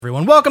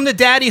Everyone, welcome to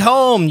Daddy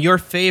Home, your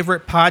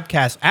favorite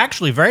podcast.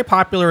 Actually, very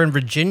popular in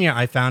Virginia,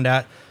 I found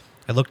out.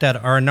 I looked at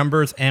our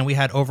numbers, and we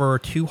had over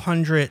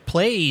 200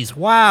 plays.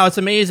 Wow, it's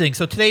amazing.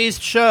 So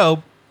today's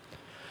show,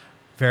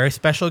 very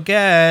special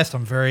guest.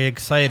 I'm very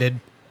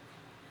excited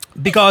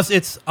because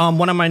it's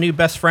one of my new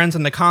best friends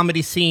in the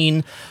comedy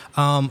scene,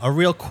 a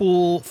real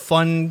cool,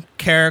 fun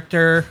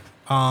character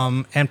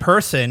and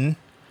person.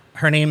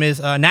 Her name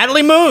is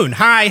Natalie Moon.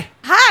 Hi.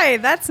 Hi,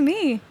 that's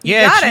me.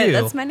 Yeah, got it's it. you.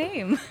 That's my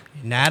name.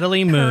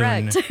 Natalie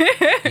Moon.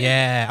 Correct.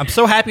 Yeah, I'm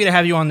so happy to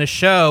have you on the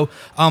show.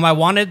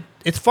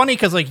 It's funny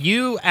because like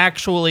you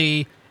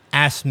actually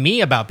asked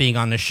me about being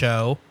on the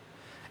show,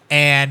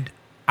 and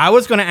I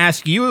was going to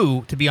ask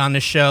you to be on the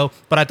show,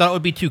 but I thought it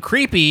would be too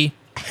creepy.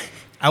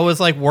 I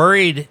was like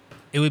worried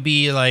it would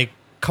be like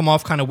come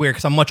off kind of weird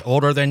because I'm much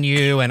older than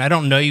you and I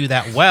don't know you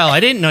that well. I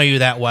didn't know you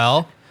that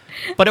well.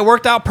 But it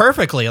worked out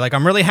perfectly. Like,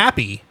 I'm really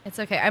happy. It's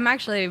okay. I'm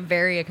actually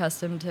very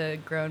accustomed to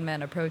grown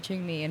men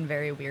approaching me in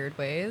very weird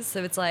ways.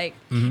 So it's like,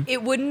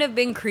 It wouldn't have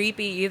been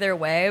creepy either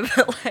way.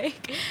 But,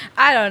 like,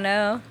 I don't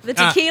know. The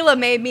tequila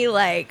made me,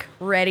 like,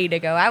 ready to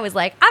go. I was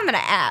like, I'm going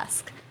to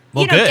ask.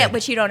 Well, you don't good. get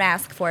what you don't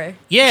ask for.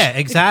 Yeah,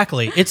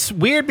 exactly. It's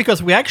weird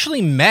because we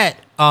actually met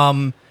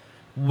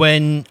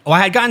when I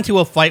had gotten into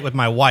a fight with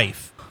my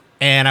wife.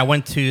 And I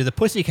went to the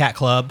Pussycat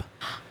Club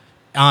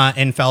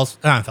in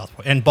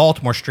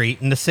Baltimore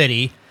Street in the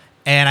city,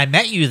 and I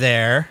met you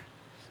there,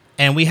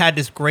 and we had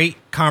this great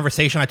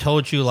conversation. I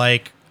told you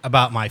like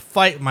about my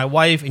fight with my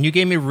wife, and you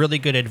gave me really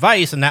good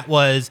advice, and that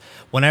was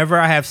whenever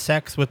I have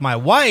sex with my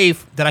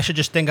wife, that I should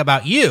just think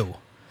about you.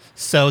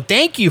 So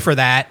thank you for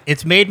that.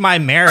 It's made my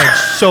marriage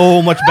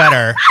so much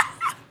better.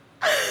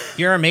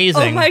 You're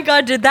amazing. Oh my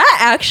God, did that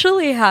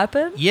actually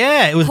happen?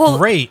 Yeah, it was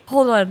great.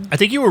 Hold on. I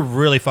think you were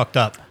really fucked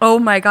up. Oh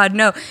my God,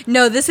 no,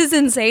 this is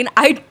insane.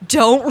 I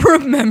don't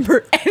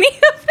remember any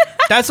of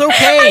that. That's okay.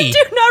 I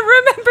do not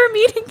remember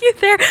meeting you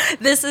there.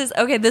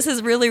 This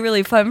is really,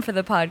 really fun for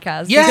the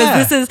podcast.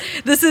 Yeah. Because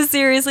this is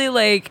seriously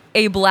like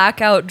a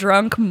blackout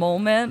drunk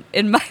moment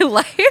in my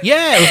life.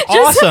 Yeah, it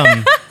was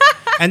awesome.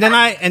 And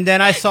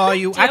then I saw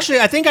you.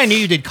 Actually, I think I knew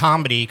you did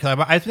comedy because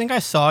I think I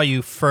saw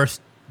you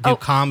first do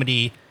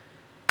comedy.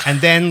 And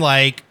then,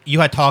 like, you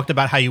had talked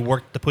about how you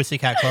worked the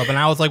Pussycat Club, and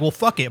I was like, well,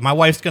 fuck it. My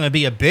wife's going to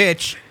be a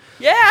bitch.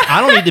 Yeah. I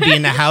don't need to be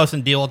in the house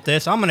and deal with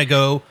this. I'm going to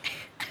go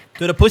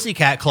to the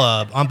Pussycat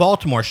Club on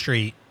Baltimore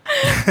Street.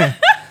 That's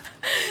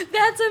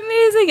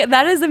amazing.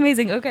 That is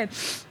amazing. Okay.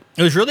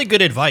 It was really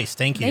good advice.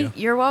 Thank you.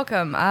 You're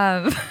welcome.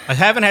 I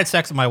haven't had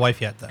sex with my wife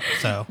yet, though.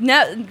 So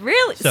No,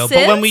 really? So,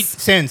 Since? but when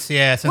since the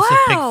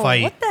big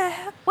fight. What the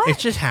heck? What?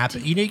 It's just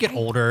happened. You get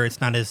older. It's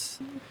not as...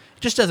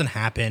 It just doesn't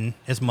happen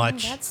as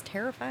much. That's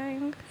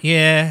terrifying.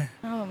 Yeah.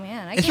 Oh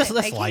man, I It's just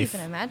less can't life.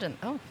 even imagine.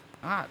 Oh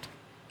God.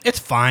 It's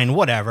fine,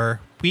 whatever.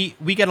 We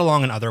get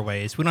along in other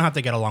ways. We don't have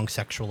to get along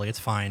sexually. It's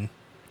fine.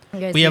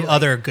 We have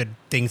other good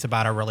things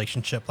about our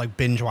relationship, like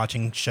binge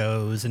watching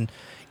shows and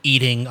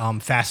eating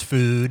fast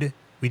food.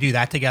 We do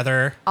that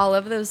together. All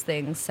of those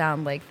things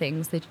sound like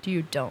things that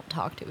you don't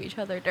talk to each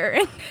other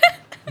during.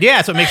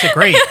 Yeah, so it makes it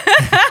great. So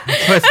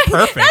it's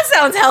perfect. That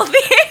sounds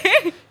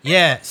healthy.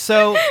 Yeah,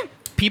 so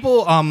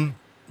people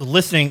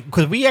listening,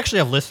 because we actually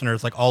have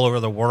listeners like all over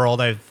the world.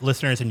 I have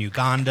listeners in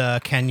Uganda,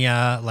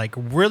 Kenya, like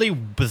really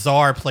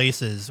bizarre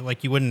places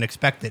like you wouldn't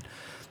expect it.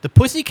 The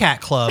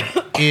Pussycat Club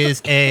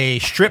is a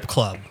strip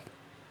club.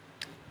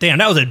 Damn,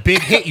 that was a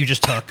big hit you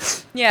just took.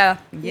 Yeah.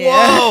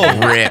 Whoa.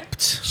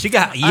 Ripped. She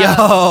got,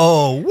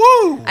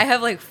 woo. I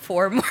have like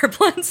 4 more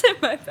blunts in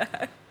my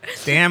bag.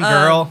 Damn,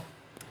 girl.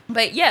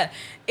 But yeah,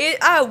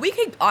 we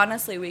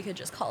could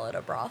just call it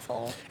a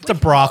brothel. It's a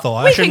brothel.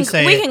 I shouldn't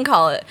say. We can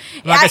call it.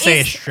 I'm not gonna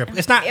say a strip.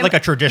 It's not like a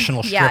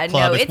traditional strip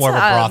club. It's more of a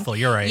brothel.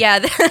 You're right. Yeah,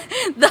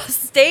 the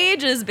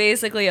stage is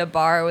basically a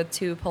bar with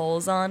 2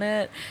 poles on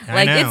it.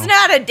 I know. It's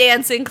not a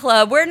dancing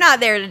club. We're not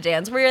there to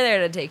dance. We're there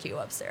to take you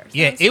upstairs.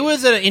 Yeah, it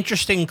was an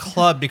interesting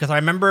club because I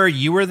remember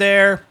you were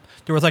there.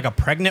 There was like a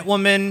pregnant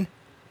woman,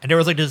 and there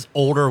was like this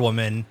older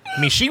woman.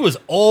 I mean, she was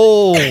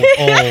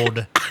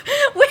old.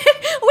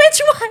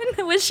 Which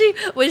one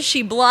was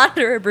she blonde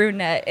or a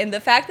brunette? And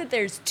the fact that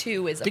there's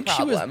 2 is a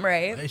problem,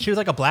 right? She was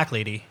like a black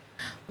lady.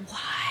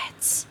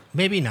 What?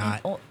 Maybe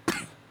not.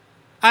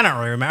 I don't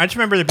really remember. I just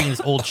remember there being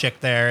this old chick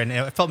there, and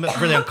it felt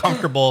really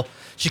uncomfortable.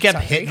 She kept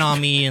hitting on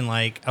me, and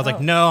like I was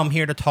like, "No, I'm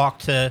here to talk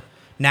to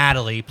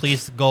Natalie.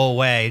 Please go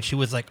away." And she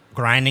was like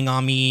grinding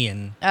on me,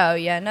 and Oh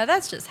yeah, no,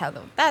 that's how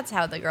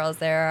the girls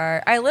there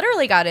are. I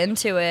literally got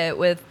into it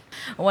with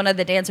one of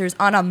the dancers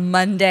on a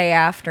Monday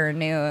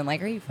afternoon.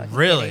 Like, are you fucking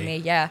kidding me?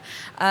 Yeah.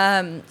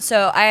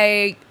 So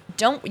I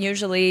don't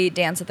usually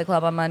dance at the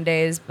club on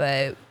Mondays,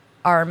 but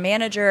our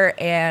manager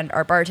and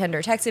our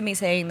bartender texted me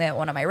saying that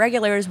one of my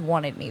regulars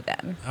wanted me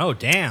then. oh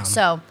damn.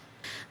 So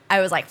I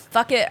was like,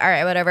 fuck it. All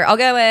right, whatever. I'll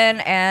go in.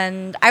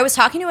 And I was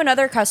talking to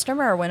another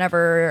customer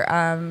whenever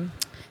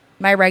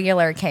my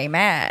regular came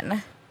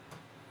in.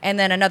 And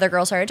then another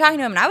girl started talking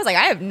to him. And I was like,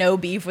 I have no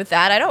beef with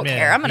that. I don't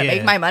care. I'm going to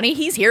make my money.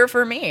 He's here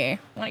for me.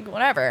 Like,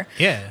 whatever.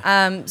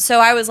 Yeah. So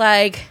I was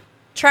like,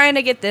 trying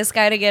to get this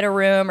guy to get a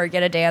room or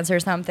get a dance or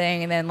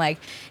something. And then, like,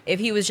 if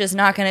he was just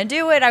not going to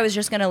do it, I was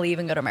just going to leave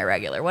and go to my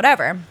regular,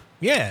 whatever.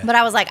 Yeah. But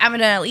I was like, I'm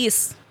at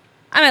least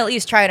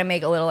try to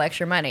make a little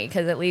extra money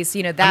because at least,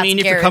 you know, that's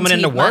if you're coming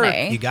into work,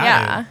 you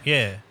got to.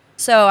 Yeah.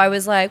 So I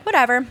was like,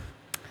 whatever.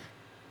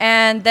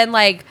 And then,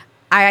 like,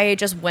 I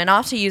just went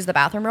off to use the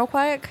bathroom real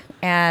quick,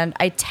 and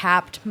I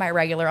tapped my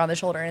regular on the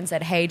shoulder and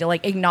said, hey, to,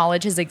 like,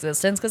 acknowledge his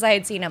existence, because I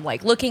had seen him,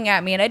 like, looking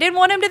at me, and I didn't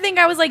want him to think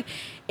I was, like,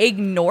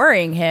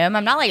 ignoring him.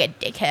 I'm not, like, a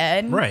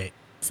dickhead. Right.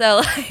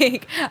 So,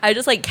 like, I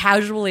just, like,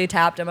 casually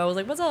tapped him. I was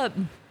like, what's up?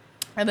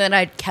 And then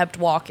I kept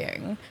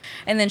walking.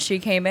 And then she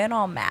came in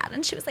all mad.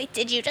 And she was like,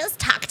 did you just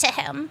talk to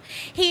him?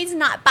 He's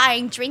not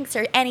buying drinks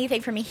or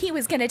anything for me. He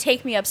was going to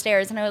take me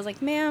upstairs. And I was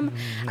like, ma'am,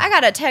 I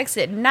got a text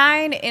at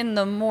 9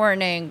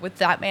 a.m. with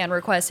that man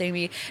requesting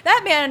me.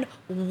 That man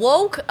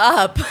woke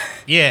up.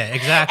 Yeah,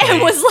 exactly. And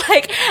was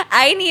like,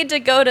 I need to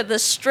go to the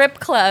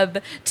strip club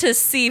to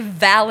see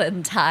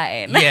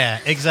Valentine. Yeah,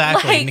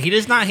 exactly. Like, he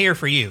is not here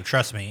for you.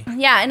 Trust me.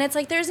 Yeah, and it's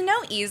like, there's no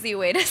easy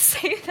way to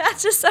say that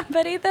to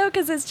somebody, though,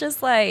 because it's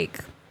just like...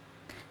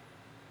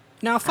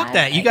 No, fuck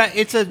that. You got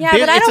it's a yeah,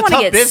 but I don't want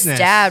to get business.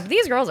 stabbed.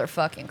 These girls are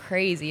fucking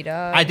crazy,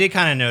 dog. I did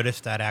kind of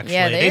notice that actually.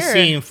 Yeah, they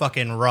seem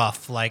fucking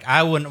rough. Like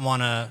I wouldn't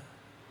want to.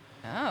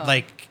 Oh.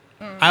 Like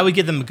I would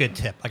give them a good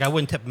tip. Like I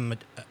wouldn't tip them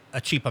a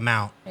cheap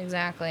amount.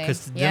 Exactly.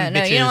 Yeah,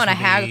 no, you don't want to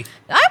haggle.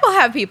 I will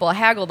have people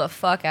haggle the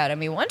fuck out of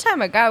me. One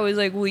time, a guy was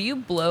like, "Will you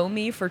blow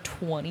me for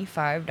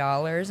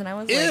 $25?" And I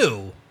was like,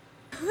 "Ew."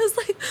 I was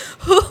like,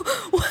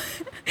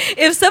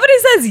 if somebody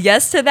says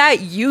yes to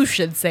that, you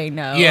should say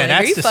no. Yeah,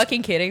 like, are you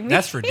fucking kidding me?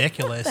 That's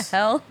ridiculous. What the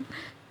hell?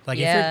 Like,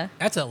 yeah.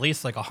 That's at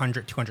least like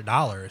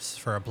 $100-$200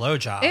 for a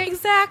blowjob.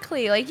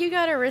 Exactly. Like, you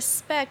gotta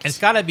respect. And it's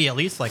gotta be at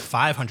least like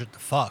 $500 to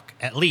fuck,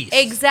 at least.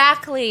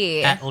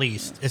 Exactly. At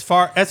least,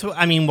 that's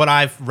what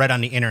I've read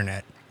on the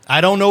internet. I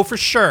don't know for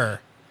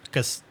sure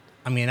because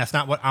that's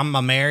not what I'm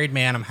a married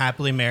man. I'm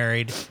happily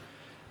married,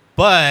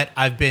 but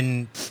I've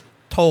been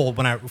told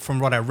from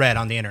what I read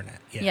on the internet.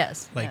 Yeah.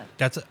 Yes. Like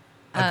that's a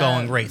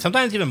going rate.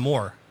 Sometimes even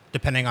more,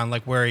 depending on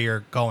like where you're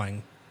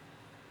going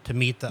to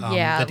meet the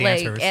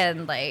dancers.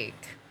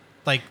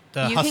 Like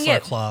the you Hustler can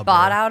get Club.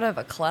 Bought out of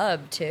a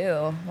club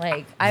too.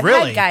 Like I've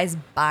really? had guys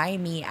buy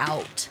me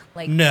out.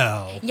 Like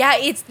no. Yeah,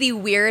 it's the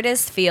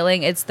weirdest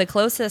feeling. It's the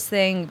closest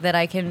thing that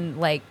I can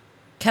like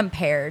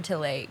compare to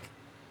like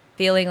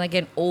feeling like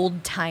an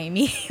old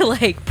timey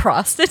like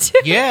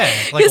prostitute. Yeah,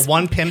 like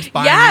one pimp's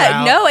buying you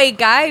out. No, a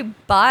guy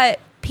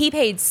he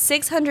paid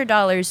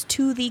 $600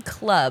 to the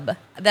club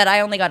that I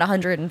only got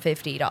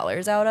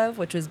 $150 out of,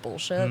 which was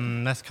bullshit.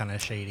 That's kind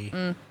of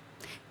shady.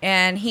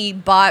 And he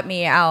bought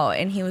me out,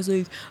 and he was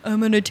like, I'm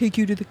going to take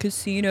you to the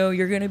casino.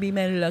 You're going to be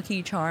my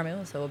lucky charm. It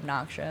was so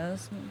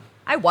obnoxious.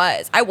 I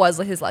was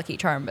his lucky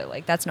charm, but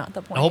like that's not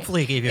the point.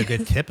 Hopefully he gave you a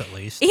good tip at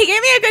least. He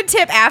gave me a good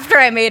tip after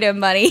I made him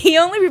money. He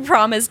only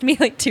promised me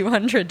like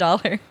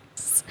 $200.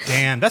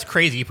 Damn, that's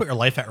crazy. You put your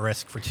life at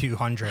risk for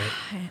 $200.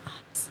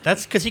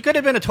 That's because he could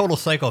have been a total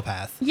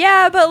psychopath.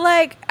 Yeah, but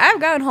like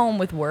I've gone home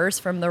with worse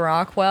from the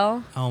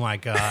Rockwell. Oh my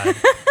god.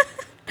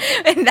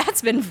 And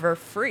that's been for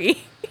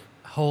free.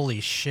 Holy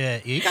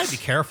shit. You gotta be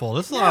careful.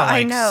 This is a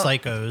lot of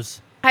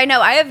psychos. I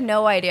know. I have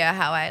no idea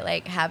how I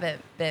like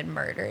haven't been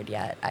murdered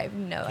yet. I have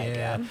no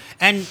idea.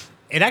 And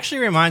it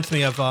actually reminds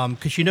me of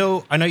because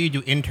I know you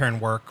do intern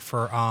work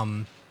for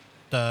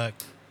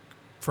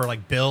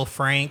like Bill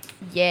Frank.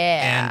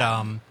 Yeah.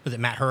 And was it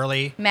Matt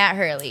Hurley? Matt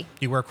Hurley.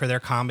 You work for their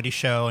comedy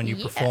show and you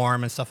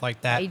perform and stuff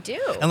like that. I do.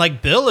 And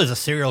like Bill is a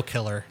serial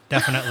killer,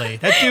 definitely.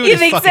 That dude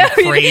is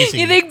fucking crazy.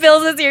 You think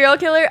Bill's a serial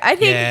killer? I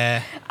think.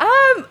 Yeah.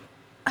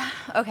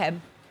 Okay.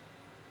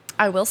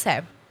 I will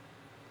say,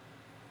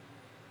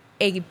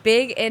 a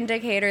big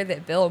indicator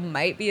that Bill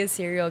might be a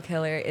serial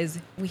killer is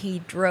we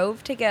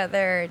drove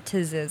together to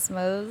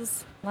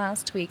Zismo's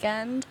last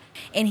weekend,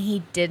 and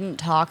he didn't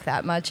talk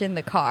that much in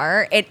the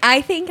car, and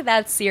I think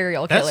that's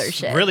serial killer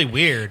shit. That's really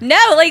weird. No,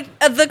 like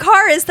the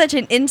car is such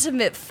an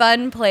intimate,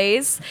 fun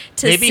place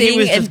to Maybe sing he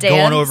was and just dance.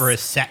 going over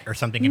his set or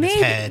something in his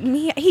head.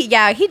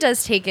 He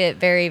does take it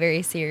very,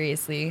 very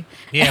seriously.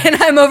 Yeah. And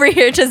I'm over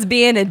here just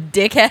being a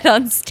dickhead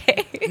on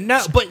stage.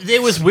 No, but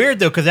it was weird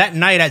though, because that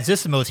night at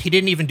Zissimo's, he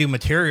didn't even do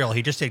material.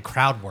 He just did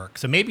crowd work.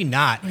 So maybe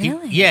not.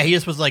 Really? He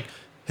just was like,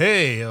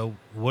 hey,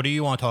 what do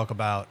you want to talk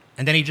about?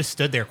 And then he just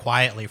stood there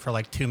quietly for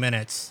like 2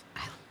 minutes.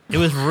 It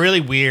was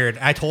really weird.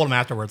 I told him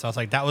afterwards. I was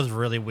like, that was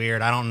really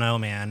weird. I don't know,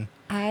 man.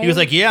 He was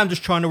like, yeah, I'm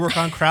just trying to work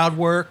on crowd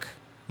work.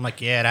 I'm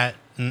like, yeah,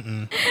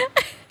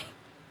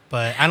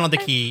 But I don't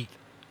think he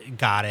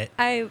got it.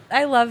 I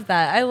love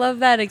that. I love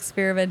that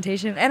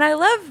experimentation. And I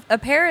love,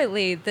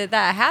 apparently,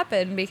 that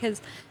happened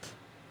because...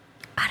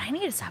 God, I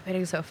need to stop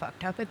getting so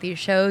fucked up at these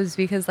shows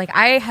because, like,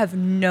 I have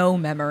no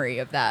memory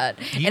of that,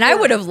 and I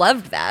would have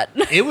loved that.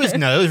 It was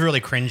really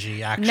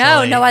cringy. Actually,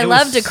 no, I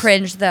love to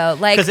cringe though.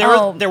 Like,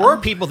 because there were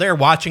people there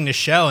watching the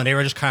show, and they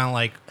were just kind of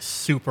like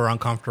super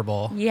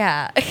uncomfortable.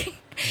 Yeah,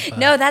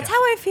 no, that's how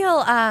I feel.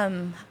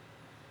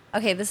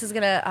 Okay, this is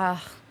gonna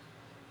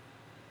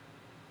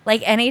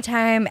like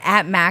anytime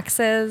at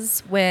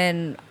Max's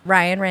when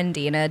Ryan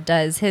Rendina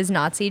does his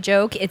Nazi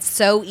joke, it's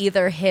so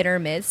either hit or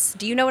miss.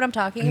 Do you know what I'm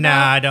talking about?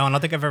 Nah, I don't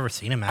think I've ever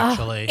seen him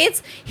actually.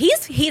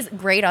 He's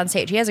great on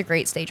stage. He has a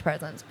great stage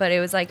presence. But it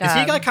was like, is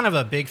he like kind of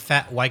a big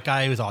fat white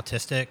guy who's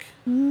autistic?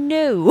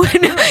 No,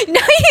 he's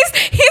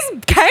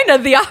kind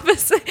of the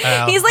opposite.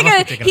 He's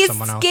like he's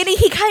skinny.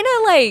 He's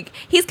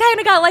kind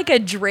of got like a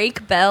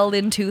Drake Bell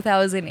in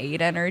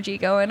 2008 energy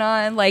going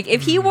on. Like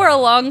if he wore a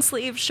long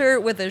sleeve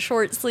shirt with a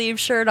short sleeve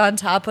shirt on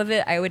top of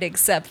it, I would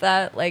accept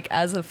that like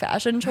as a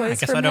fashion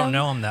choice. I guess I don't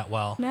know him that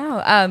well.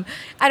 No,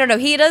 I don't know.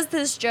 He does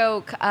this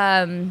joke,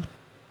 and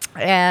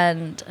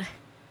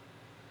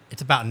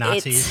it's about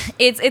Nazis.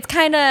 It's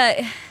kind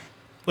of.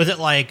 Was it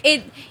like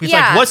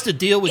like, what's the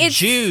deal with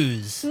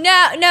Jews?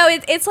 No,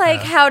 it's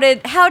like how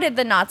did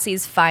the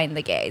Nazis find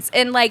the gays?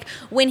 And like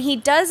when he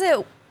does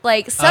it,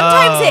 like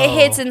sometimes it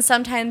hits and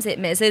sometimes it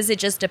misses. It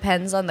just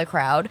depends on the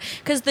crowd.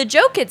 Because the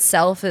joke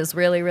itself is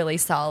really, really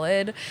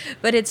solid,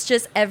 but it's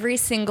just every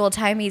single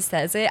time he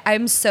says it,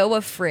 I'm so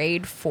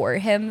afraid for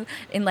him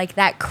in like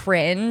that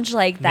cringe,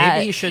 like that.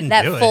 Maybe you shouldn't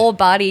that do full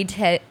bodied.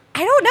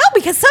 I don't know,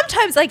 because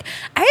sometimes, like,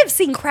 I have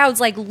seen crowds,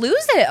 like,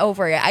 lose it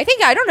over it. I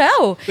don't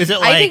know. Is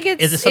it like,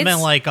 is it something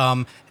like,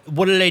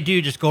 what do they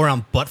do? Just go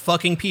around butt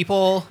fucking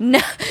people?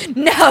 No, it's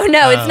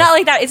not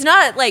like that. It's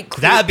not, like...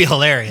 That'd be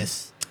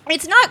hilarious.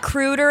 It's not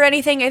crude or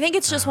anything. I think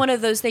it's just one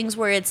of those things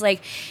where it's,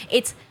 like,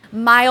 it's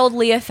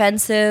mildly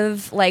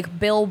offensive, like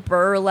Bill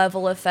Burr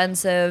level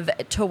offensive,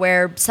 to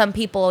where some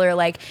people are,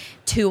 like,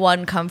 too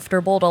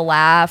uncomfortable to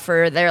laugh,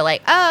 or they're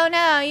like, oh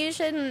no, you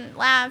shouldn't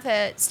laugh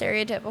at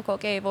stereotypical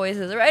gay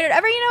voices or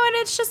whatever, you know. And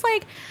it's just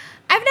like,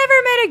 I've never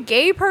met a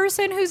gay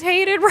person who's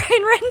hated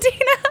Ryan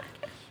Rendina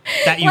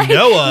that you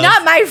know of.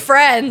 Not my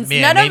friends.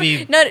 Yeah,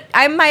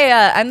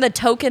 I'm the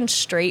token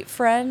straight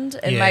friend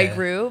in my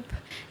group,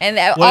 and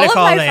all of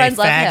my friends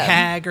love him.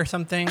 Hag or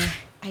something.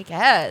 I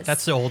guess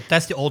that's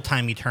the old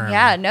timey term.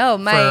 Yeah, no,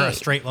 for a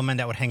straight woman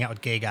that would hang out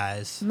with gay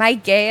guys. My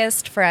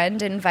gayest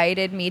friend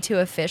invited me to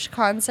a Fish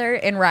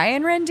concert, and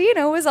Ryan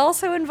Rendina was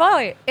also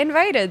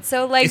invited.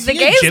 So like the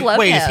gays love him.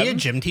 Wait, is he a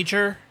gym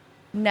teacher?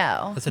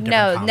 No, that's a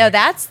different comic.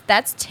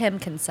 That's Tim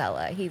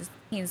Kinsella. He's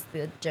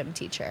the gym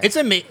teacher. It's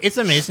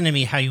amazing to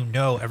me how you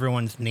know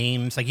everyone's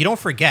names. Like, you don't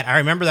forget. I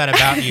remember that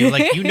about you.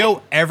 Like, you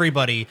know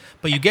everybody,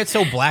 but you get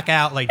so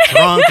blackout, like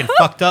drunk and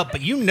fucked up,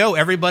 but you know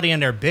everybody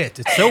and their bits.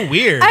 It's so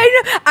weird. I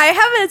know. I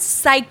have a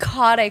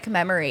psychotic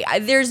memory.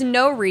 There's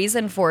no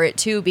reason for it,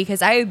 too,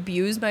 because I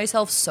abuse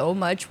myself so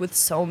much with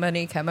so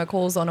many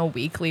chemicals on a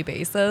weekly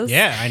basis.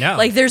 Yeah, I know.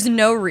 Like, there's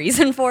no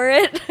reason for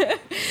it.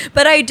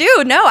 But I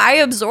do. No, I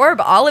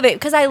absorb all of it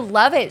because I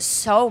love it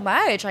so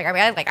much. Like, I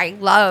mean, I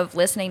love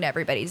listening to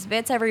everybody's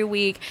bits every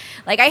week.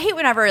 Like, I hate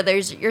whenever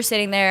you're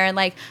sitting there and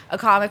like a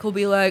comic will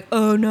be like,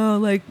 oh no,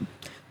 like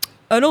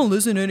I don't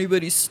listen to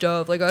anybody's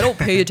stuff. Like, I don't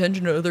pay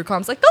attention to other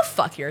comics. Like, go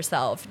fuck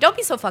yourself. Don't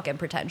be so fucking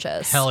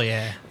pretentious. Hell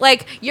yeah.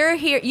 Like,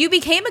 you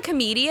became a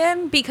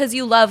comedian because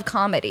you love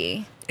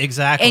comedy.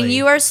 Exactly. And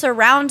you are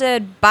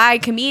surrounded by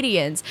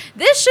comedians.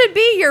 This should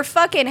be your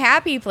fucking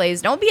happy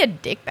place. Don't be a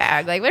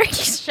dickbag. Like,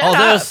 shut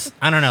up.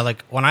 I don't know.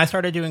 Like, when I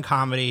started doing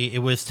comedy, it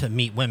was to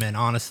meet women,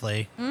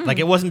 honestly. Like,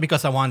 it wasn't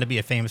because I wanted to be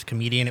a famous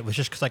comedian. It was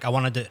just because, like, I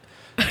wanted to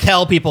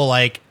tell people,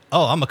 like,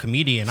 oh, I'm a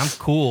comedian. I'm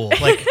cool.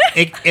 Like,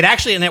 it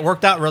actually, and it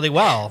worked out really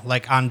well,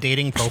 like, on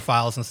dating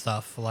profiles and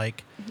stuff.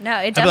 Like, no,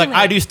 it definitely. I'd be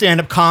like, I do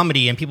stand-up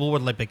comedy, and people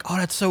would like, oh,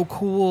 that's so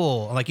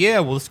cool. I'm like,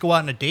 yeah, well, let's go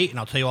out on a date, and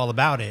I'll tell you all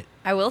about it.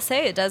 I will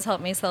say it does help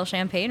me sell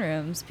champagne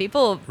rooms.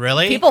 People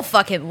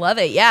fucking love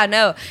it. Yeah,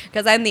 no,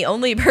 because I'm the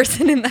only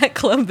person in that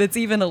club that's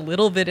even a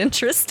little bit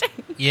interesting.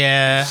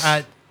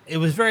 Yeah, it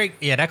was very,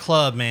 that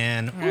club,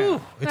 man.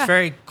 Woo, it's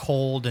very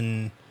cold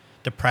and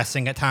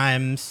depressing at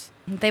times.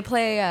 They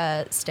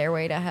play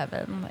Stairway to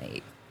Heaven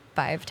like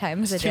 5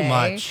 times a day. Too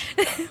much.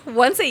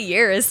 Once a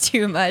year is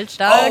too much,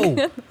 dog.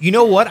 Oh, you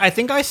know what? I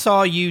think I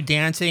saw you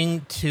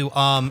dancing to,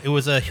 it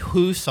was a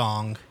Who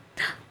song.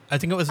 I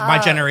think it was My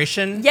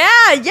Generation.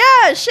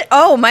 Yeah. Shit.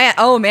 Oh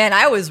man,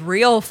 I was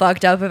real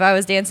fucked up if I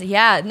was dancing.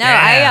 Yeah, no,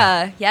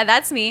 yeah.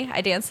 That's me.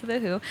 I dance to the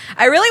Who.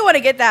 I really want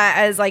to get that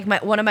as like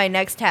one of my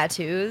next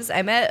tattoos.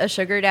 I met a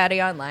sugar daddy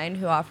online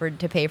who offered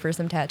to pay for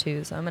some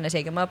tattoos, so I'm gonna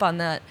take him up on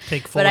that.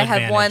 But I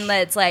have one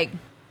that's like,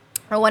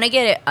 I want to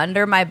get it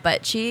under my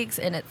butt cheeks,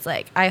 and it's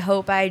like, I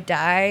hope I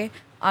die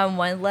on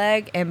one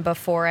leg and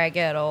before I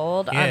get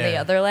old on the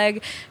other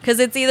leg, because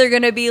it's either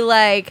gonna be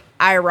like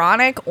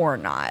ironic or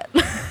not.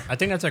 I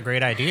think that's a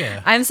great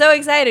idea. I'm so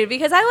excited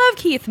because I love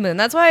Keith Moon.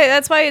 That's why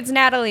it's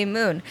Natalie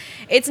Moon.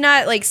 It's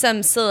not like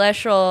some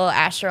celestial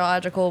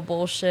astrological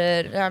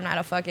bullshit. I'm not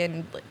a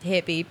fucking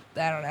hippie.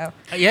 I don't know.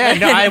 Yeah,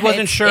 no, I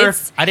wasn't sure.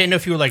 I didn't know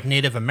if you were like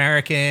Native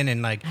American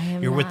and like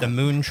you're with the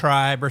Moon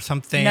Tribe or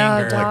something. No,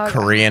 or dog.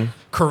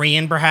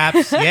 Korean,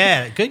 perhaps.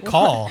 Yeah, good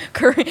call.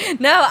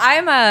 No,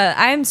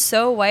 I'm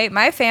so white.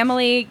 My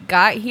family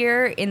got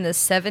here in the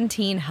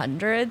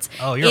 1700s.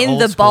 Oh, you're in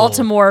old the school.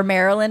 Baltimore,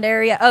 Maryland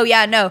area. Oh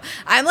yeah, no,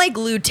 I'm like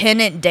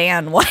Lieutenant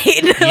Dan White.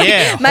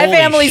 Yeah, my holy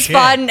family's shit.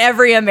 fought in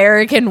every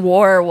American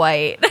war.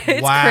 White.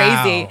 It's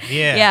Wow, crazy.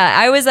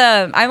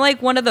 yeah. I'm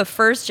like one of the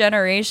first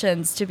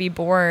generations to be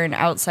born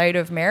outside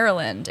of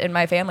Maryland in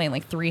my family in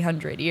like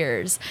 300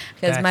 years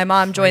because That's my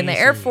mom joined the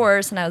Air crazy.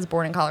 Force and I was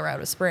born in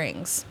Colorado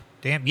Springs.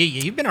 Damn,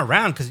 you've been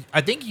around because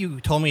I think you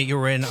told me you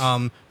were in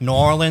New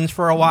Orleans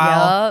for a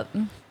while,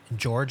 Yup.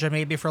 Georgia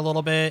maybe for a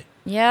little bit.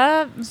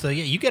 Yep. So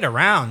yeah, you get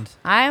around.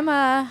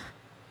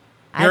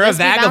 I You're a just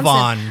be bouncing.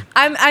 vagabond.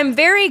 I'm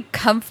very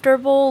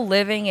comfortable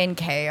living in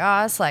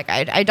chaos. Like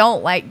I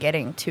don't like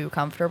getting too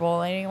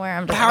comfortable anywhere.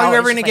 I'm But just how are you always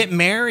ever going to just get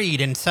married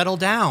and settle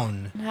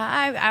down?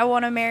 I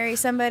want to marry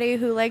somebody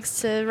who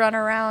likes to run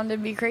around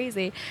and be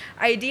crazy.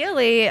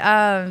 Ideally,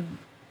 Oh,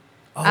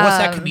 what's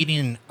that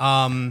comedian?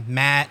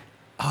 Matt.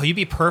 Oh, you'd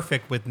be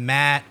perfect with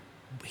Matt.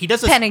 He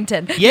does this.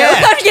 Pennington. Yeah, No,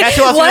 that's what I was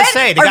going what? to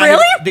say. Oh,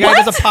 really? The guy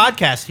What? does a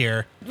podcast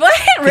here. What?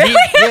 Really?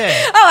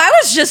 yeah. Oh, I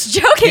was just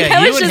joking. Yeah,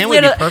 I you was and just him would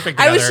be gonna. perfect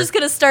I was together. just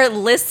gonna start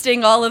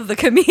listing all of the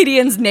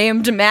comedians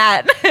named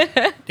Matt.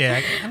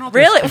 Yeah, I don't know if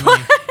Really? there's too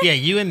many- Yeah,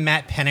 you and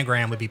Matt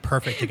Pentagram would be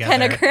perfect together.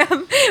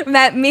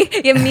 Pentagram. Me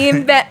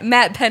and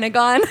Matt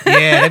Pentagon.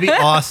 Yeah, that'd be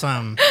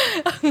awesome.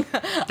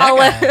 I'll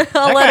let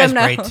that him guy's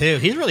know. great too.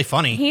 He's really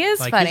funny. He is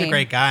He's funny. a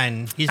great guy,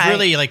 and he's I-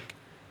 really like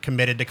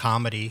committed to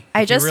comedy.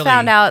 I He just really-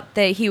 found out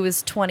that he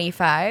was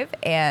 25,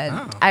 and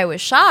Oh. I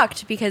was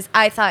shocked because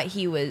I thought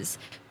he was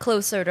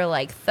closer to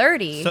like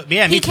 30. So-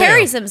 yeah, me he too.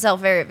 carries himself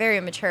very, very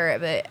mature,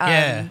 but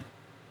Yeah.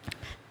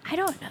 I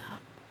don't know.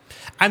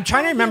 I'm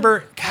trying to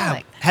remember. I God,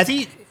 like that. has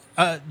he?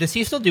 Does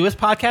he still do his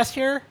podcast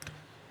here?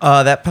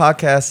 That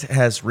podcast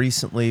has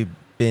recently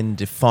been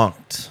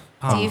defunct.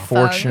 Oh.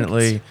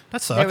 Unfortunately,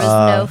 That There sucks.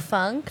 was no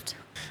funked.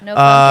 No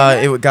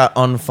funked in it got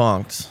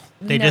unfunked.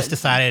 They No, just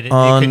decided they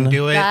couldn't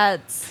do it.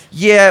 That's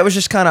Yeah, it was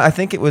just kind of. I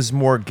think it was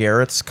more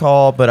Garrett's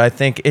call, but I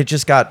think it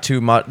just got too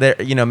much. There,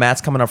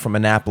 Matt's coming up from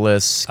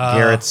Annapolis.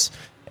 Garrett's,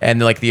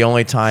 and like the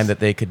only time that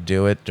they could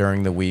do it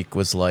during the week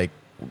was like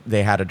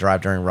they had to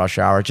drive during rush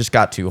hour. It just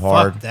got too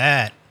hard. Fuck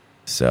that.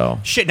 So,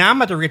 Shit. Now I'm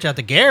about to reach out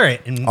to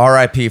Garrett and.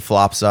 R.I.P.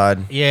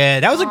 Flopside. Yeah,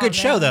 that was a good no.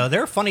 show though.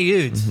 They're funny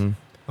dudes. I'm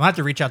gonna have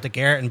to reach out to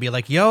Garrett and be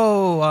like,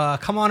 "Yo,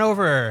 come on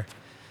over,"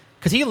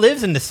 because he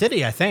lives in the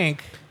city, I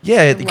think.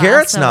 Yeah, Lasso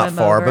Garrett's not him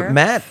far, over. but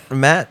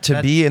Matt to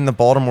That- be in the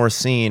Baltimore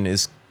scene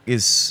is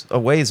a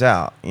ways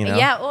out.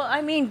 yeah. Well,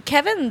 I mean,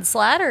 Kevin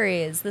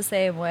Slattery is the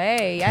same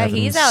way. Yeah, Kevin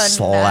he's out in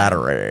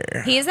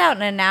Slattery. He's out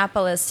in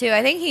Annapolis too.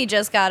 I think he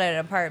just got an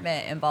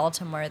apartment in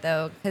Baltimore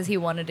though, because he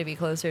wanted to be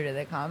closer to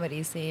the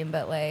comedy scene.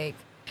 But like,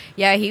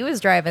 yeah, he was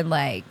driving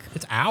like,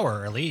 It's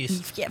hour at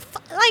least. yeah,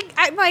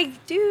 I'm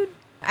like, dude.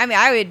 I mean,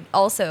 I would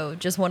also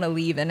just want to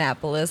leave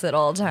Annapolis at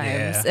all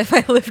times Yeah. if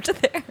I lived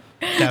there.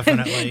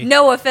 Definitely.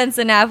 No offense,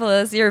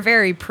 Annapolis. You're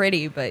very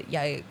pretty, but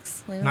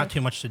yikes. Like, Not too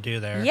much to do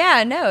there.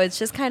 yeah, no, it's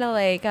just kind of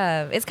like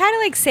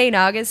St.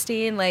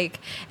 Augustine. Like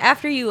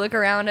after you look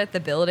around at the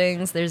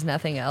buildings, there's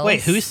nothing else.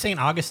 Wait, who's St.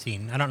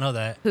 Augustine? I don't know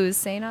that. Who's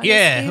St. Augustine?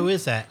 Yeah, who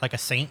is that? Like a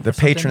saint? The or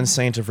something? patron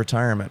saint of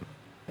retirement.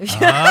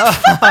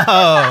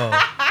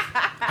 Oh,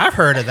 I've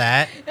heard of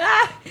that.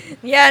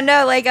 Yeah,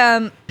 no, like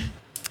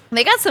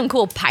they got some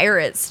cool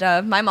pirate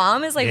stuff. My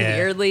mom is like Yeah.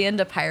 weirdly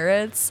into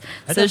pirates,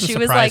 That so doesn't she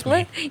was surprise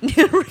like,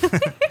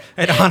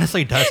 It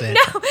honestly doesn't.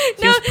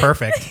 No, Seems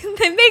perfect.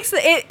 "It makes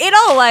it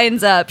all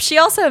lines up." She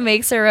also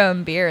makes her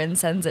own beer and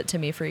sends it to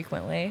me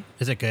frequently.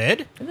 Is it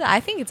good? I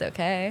think it's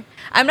okay.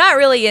 I'm not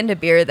really into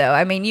beer though.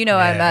 I mean, Yeah.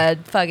 I'm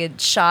a fucking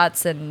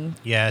shots and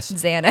Yes.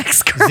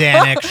 Xanax girl.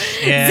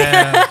 Xanax.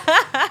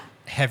 Yeah.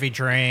 Heavy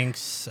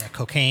drinks,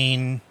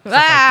 cocaine. Stuff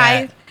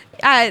like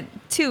that.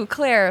 To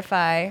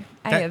clarify,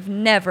 I That- have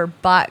never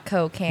bought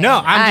cocaine. No,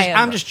 I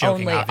I'm just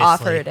joking. Only Obviously.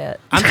 offered it.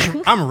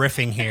 I'm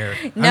riffing here.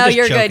 I'm No, just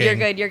you're good. joking. You're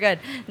good. You're good.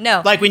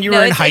 No, Like when you no,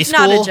 were in it's- high it's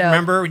not a school, joke.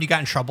 remember when you got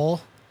in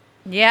trouble?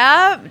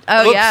 Yeah.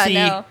 Oh yeah. Oopsie.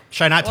 No.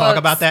 Should I not talk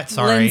about that?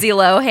 Sorry. Lindsay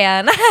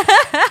Lohan. All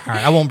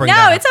right, I won't bring No,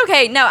 that up. it's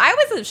okay. No, I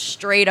was a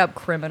straight up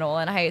criminal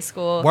in high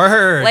school.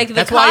 Word. Like the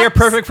That's why you're cops-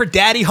 perfect for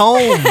daddy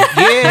home.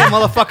 Yeah,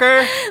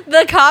 motherfucker.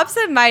 The cops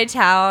in my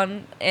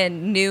town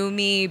and knew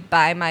me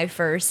by my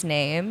first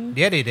name.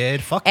 Yeah, they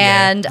did. Fuck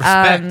And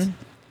yeah. Respect.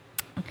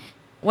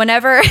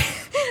 Whenever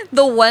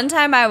the one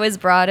time I was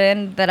brought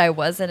in that I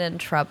wasn't in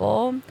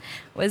trouble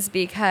was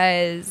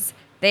because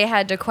they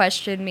had to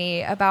question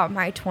me about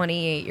my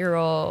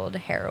 28-year-old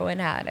heroin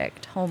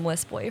addict,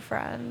 homeless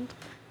boyfriend.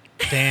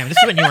 Damn, this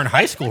is when you were in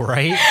high school,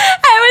 right?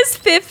 I was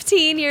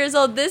 15 years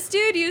old. This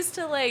dude used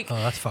to like Oh,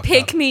 that's fucked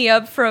pick up. me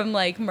up from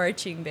like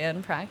marching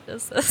band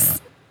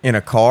practices. In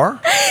a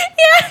car?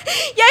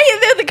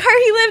 Yeah, the car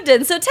he lived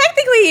in. So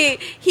technically,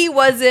 he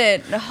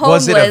wasn't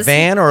homeless. Was it a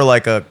van or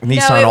like a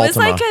Nissan No, it Altima? was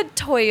like a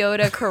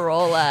Toyota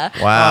Corolla.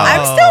 Wow.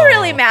 I'm still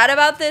really mad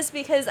about this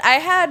because I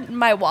had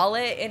my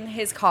wallet in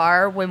his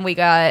car when we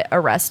got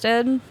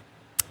arrested.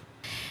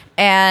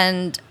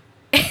 And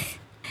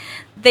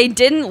they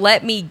didn't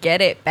let me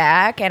get it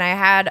back, and I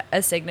had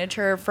a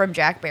signature from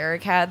Jack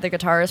Barricad, the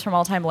guitarist from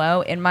All Time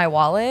Low, in my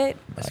wallet.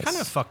 That's kind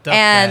of fucked up.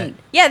 And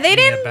yeah, they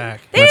didn't.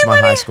 He went to my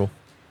high school.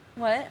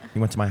 What? He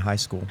went to my high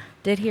school.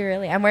 Did he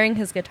really? I'm wearing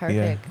his guitar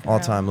pick. All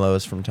Time Low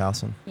is from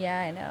Towson. Yeah,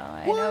 I know.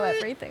 I know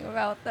everything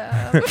about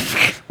them.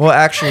 Well,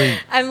 actually,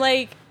 I'm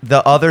like,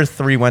 the other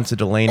 3 went to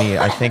Delaney.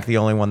 I think the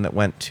only one that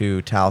went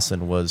to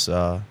Towson was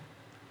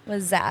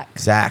Zach.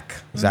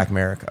 Zach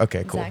Merrick.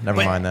 Okay, cool. Zach Never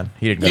Merrick. mind then.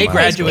 He didn't go They to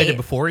my high school. graduated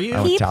before you? I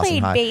went He to Towson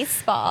played High.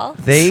 baseball.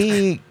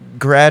 They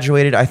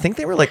graduated, I think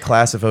they were like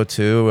class of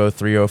 02,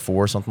 03,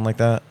 04, something like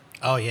that.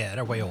 Oh, yeah.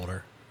 They're way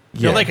older.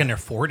 Yeah. They're like in their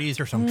 40s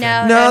or something.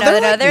 No, they're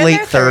like they're late in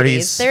their 30s.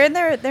 30s. They're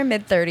in their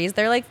mid 30s.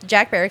 They're like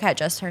Jack Barricad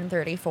just turned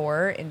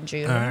 34 in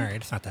June. All right.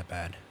 It's not that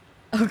bad.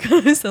 Oh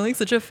god, I sound like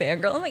such a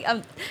fangirl. I'm like,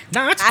 No,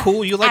 that's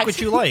cool. You like what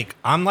you actually- like.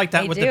 I'm like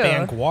that I with do. the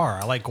band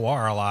Guar. I like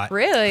Guar a lot.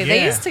 really? They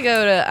Yeah. used to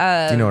go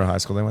to. Do you know what high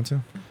school they went to?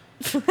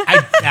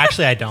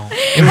 I don't.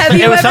 It was, Have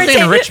you it was ever something in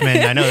taken- Richmond.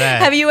 I know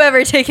that. Have you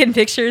ever taken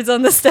pictures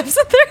on the steps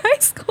of their high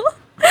school?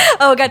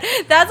 Oh god,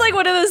 that's like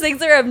one of those things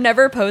where I'm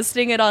never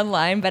posting it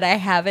online, but I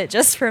have it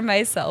just for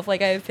myself.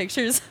 Like I have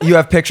pictures. You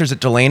have pictures at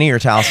Delaney or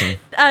Towson?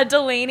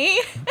 Delaney.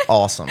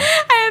 Awesome.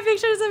 I have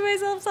pictures of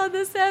myself on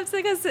the steps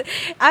because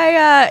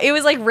it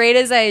was like right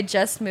as I had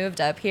just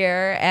moved up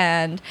here,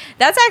 and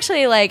that's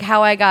actually like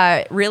how I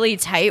got really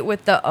tight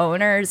with the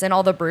owners and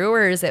all the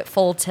brewers at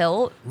Full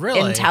Tilt Really?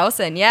 in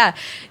Towson. Yeah,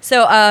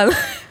 so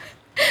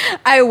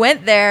I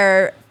went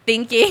there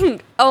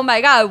thinking, oh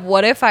my god,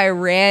 what if I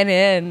ran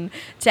in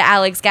to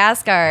Alex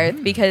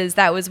Gaskarth, because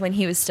that was when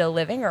he was still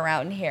living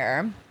around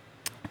here.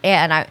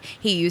 And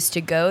he used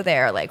to go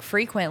there like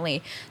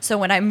frequently. So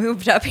when I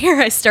moved up here,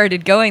 I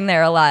started going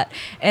there a lot.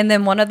 And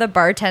then one of the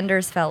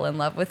bartenders fell in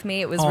love with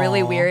me. It was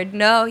really Aw. weird.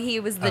 No, he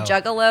was the Oh.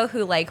 juggalo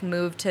who like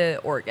moved to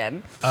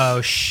Oregon.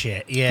 Oh,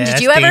 shit. Yeah. Did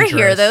that's you ever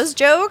hear dangerous. those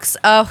jokes?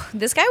 Oh,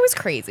 this guy was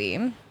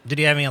crazy. Did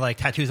he have any like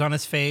tattoos on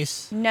his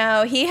face?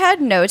 No, he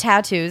had no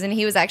tattoos, and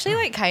he was actually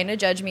like kind of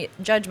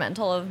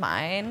judgmental of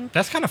mine.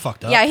 That's kind of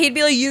fucked up. Yeah, he'd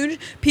be like,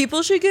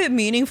 people should get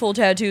meaningful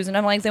tattoos. And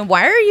I'm like, then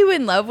why are you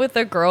in love with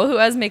a girl who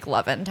has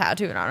McLovin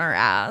tattooed on her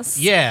ass?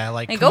 Yeah,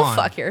 like And come go on.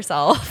 fuck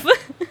yourself.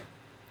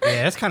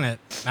 Yeah, that's kind of.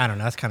 I don't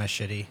know. That's kind of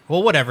shitty.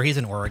 Well, whatever. He's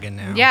in Oregon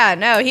now. Yeah,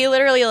 no, he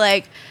literally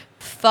like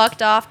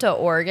fucked off to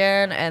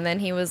Oregon, and then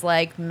he was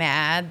like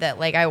mad that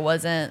like I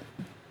wasn't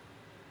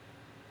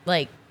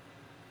like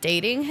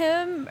dating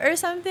him or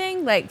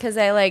something, like because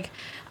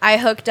I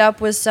hooked up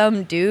with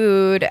some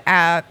dude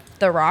at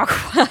the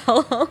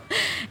Rockwell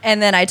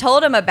and then I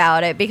told him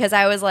about it because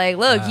I was like,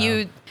 look,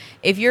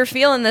 if you're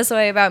feeling this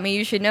way about me,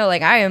 you should know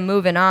like I am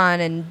moving on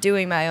and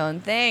doing my own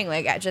thing,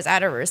 like just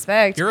out of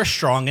respect. You're a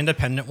strong,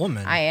 independent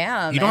woman. I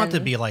am, You don't have to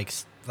and- be like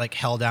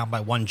held down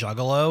by one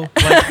juggalo.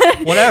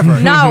 Like, whatever.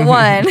 Not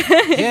one.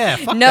 Yeah.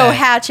 Fuck No that.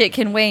 hatchet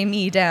can weigh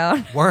me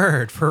down.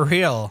 Word for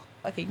real.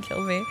 Fucking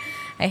kill me.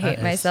 I hate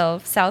is-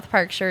 myself. South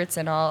Park shirts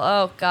and all.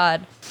 Oh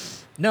god.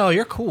 No,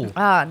 you're cool.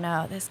 Oh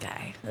no, this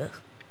guy. Ugh.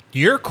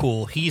 You're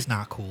cool. He's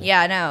not cool.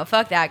 Yeah, no,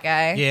 fuck that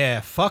guy.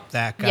 Yeah. Fuck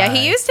that guy. Yeah,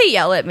 he used to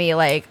yell at me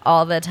like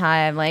all the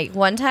time. Like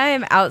one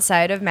time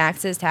outside of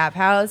Max's Tap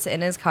House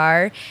in his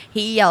car,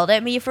 he yelled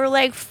at me for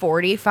like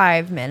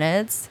 45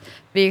 minutes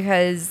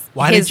because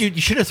Why did you?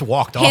 You should have just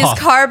walked his off.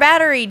 car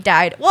battery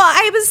died. Well,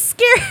 I was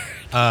scared.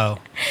 Oh.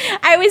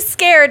 I was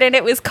scared and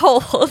it was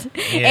cold and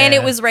it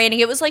Yeah. was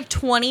raining. It was like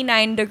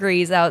 29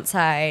 degrees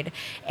outside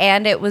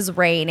and it was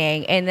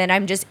raining. And then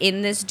I'm just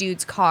in this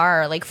dude's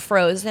car, like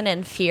frozen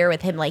in fear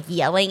with him like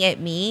yelling at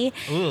me.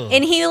 Ugh.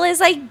 And he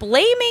was like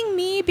blaming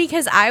me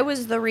because I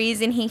was the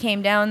reason he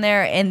came down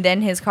there and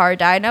then his car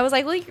died. And I was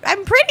like, well,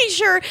 I'm pretty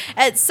sure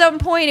at some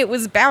point it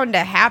was bound to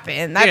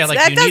happen. That's, like,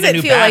 that you need a doesn't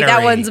new feel like that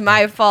battery. one's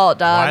my fault,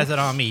 dog. Why is it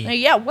on me? Like,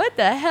 yeah, what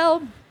the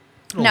hell?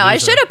 Little No, I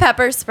loser. should have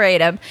pepper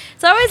sprayed him.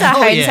 It's always a Hell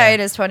yeah. hindsight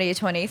is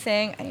 2020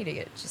 thing. I need to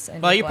get just.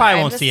 Well, you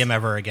probably won't see him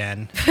ever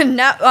again.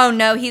 No, oh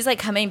no, he's like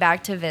coming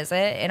back to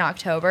visit in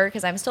October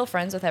because I'm still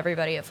friends with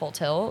everybody at Full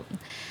Tilt.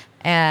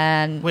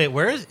 And Wait,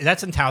 where is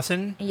that's in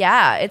Towson?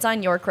 yeah, it's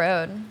on York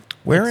Road.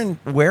 Where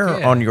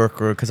Yeah. on York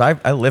Road? Because I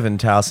live in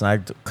Towson. I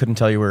couldn't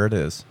tell you where it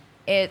is.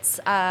 It's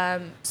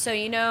so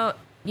you know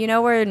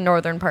where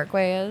Northern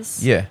Parkway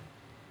is? Yeah.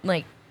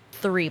 Like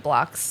 3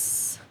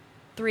 blocks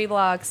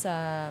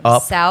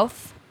Up?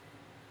 south.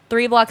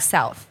 3 blocks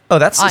south. Oh,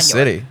 that's the On York.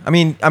 city. I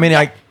mean,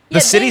 Yeah, the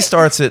city they-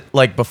 starts at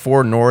like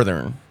before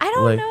Northern. I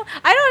don't Like, know.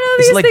 I don't know Is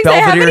these it like things. I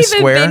haven't Belvedere even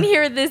Square? been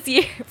here this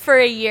year for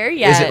a year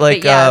yet. Is it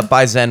like but yeah.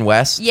 by Zen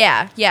West?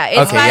 Yeah, yeah. It's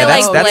Okay, by yeah, like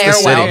that's the Blair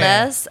city.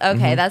 Wellness.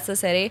 Okay, that's the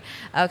city.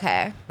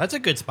 Okay. That's a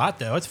good spot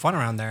though. It's fun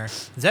around there.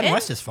 Zen Yeah.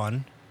 West is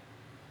fun.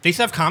 They used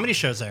to have comedy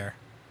shows there.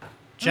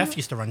 Jeff Mm-hmm.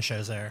 used to run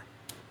shows there.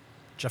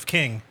 Jeff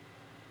King,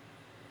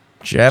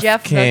 Jeff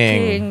Jeff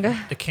King. the King.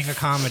 the king of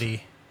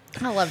comedy.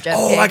 I love Jeff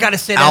Oh, King. I gotta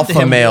say that to Alpha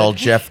him. male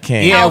Jeff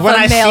King. Yeah, Alpha when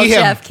I male see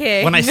him, Jeff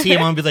King. when I see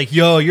him, I'll be like,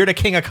 "Yo, you're the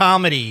king of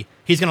comedy."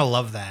 He's gonna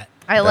love that.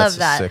 I love a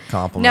that. sick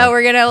compliment. No,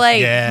 we're gonna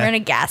Yeah. we're gonna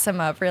gas him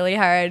up really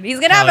hard. He's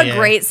gonna Hell have a yeah.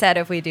 great set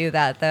if we do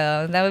that,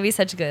 though. That would be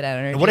such good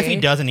energy. What if he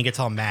does and he gets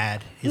all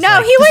mad? He's No,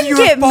 like, he "This is wouldn't your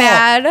get fault."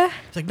 mad.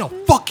 It's like, no,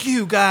 fuck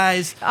you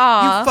guys.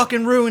 Aw. You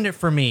fucking ruined it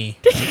for me.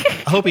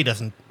 I hope he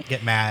doesn't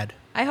get mad.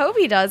 I hope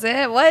he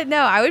doesn't. What?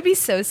 No, I would be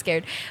so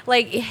scared.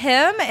 Like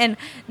him and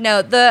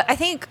I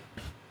think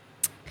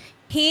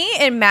he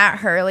and Matt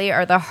Hurley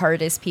are the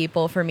hardest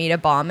people for me to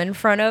bomb in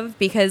front of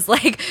because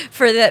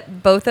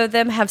both of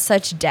them have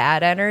such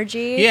dad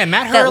energy. Yeah,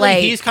 Matt that,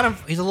 Hurley, he's a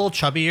little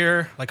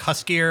chubbier, like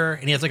huskier,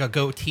 and he has like a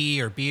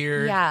goatee or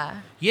beard. Yeah.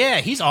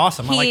 Yeah, he's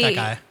awesome. I like that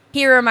guy.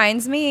 He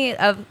reminds me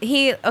of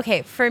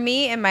for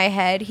me in my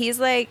head, he's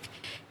like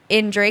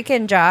in Drake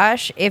and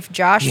Josh, if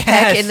Josh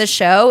Peck in the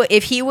show,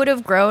 if he would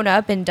have grown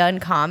up and done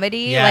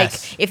comedy, like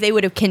if they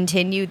would have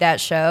continued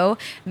that show,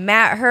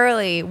 Matt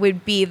Hurley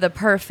would be the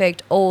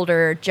perfect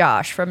older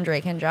Josh from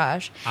Drake and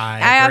Josh. I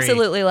agree.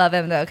 absolutely love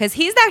him though, because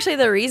he's actually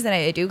the reason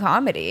I do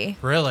comedy.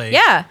 Really?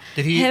 Yeah.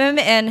 Him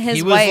and his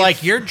He was wife.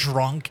 like, "You're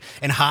drunk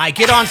and high.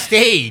 Get on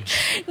stage."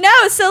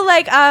 No, so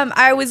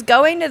I was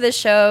going to the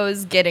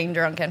shows getting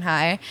drunk and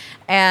high,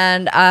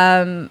 and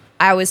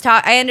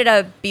I ended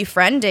up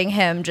befriending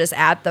him just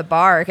at the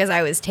bar because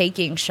I was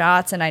taking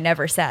shots and I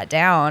never sat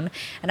down.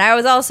 And I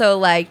was also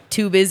like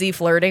too busy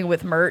flirting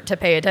with Mert to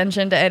pay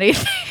attention to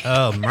anything.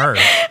 Oh, Mert.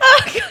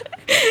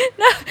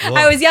 No,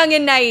 I was young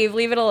and naive.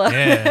 Leave it alone.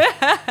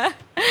 Yeah.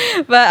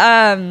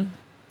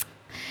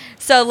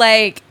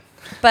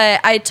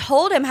 But I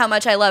told him how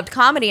much I loved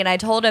comedy, and I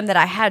told him that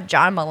I had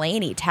John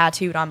Mulaney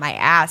tattooed on my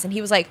ass, and he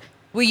was like,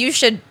 "Well, you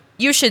should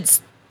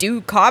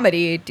do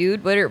comedy,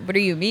 dude. What do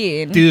you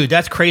mean?" Dude,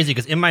 that's crazy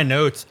because in my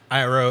notes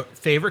I wrote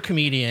favorite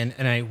comedian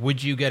and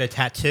would you get a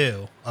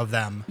tattoo of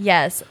them?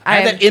 Yes, I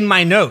have that in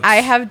my notes. I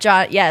have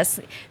John. Yes,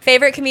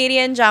 favorite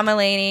comedian John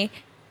Mulaney.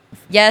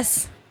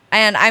 Yes,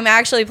 and I'm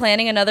actually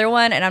planning another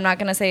one, and I'm not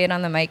gonna say it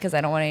on the mic because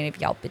I don't want any of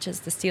y'all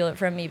bitches to steal it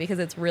from me because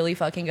it's really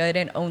fucking good,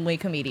 and only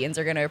comedians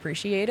are gonna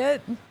appreciate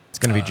it. It's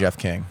gonna be Jeff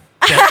King.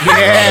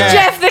 Yeah.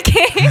 Jeff the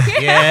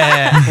King.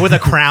 Yeah, with a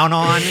crown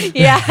on.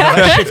 Yeah.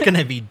 That shit's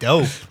gonna be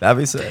dope. That'd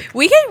be sick.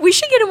 We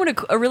should get him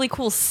a really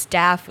cool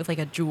staff with like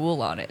a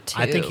jewel on it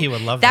too. I think he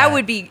would love that. That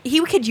would be. He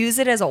could use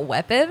it as a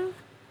weapon.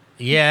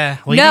 Yeah.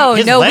 Well, No,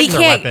 his we legs are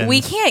can't. weapons.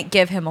 We can't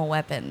give him a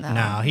weapon though.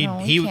 No, we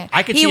can't.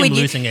 I could see him would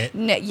losing it.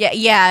 No,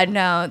 yeah,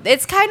 no.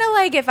 It's kind of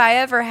like if I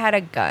ever had a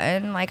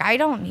gun. Like I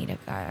don't need a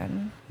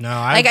gun. No,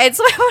 It's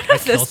one I'd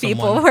of those kill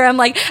people someone. where I'm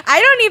like,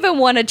 I don't even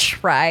want to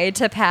try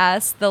to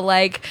pass the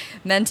like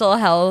mental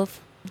health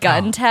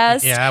gun Oh,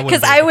 test yeah, I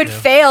wouldn't because be I able would to.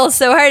 fail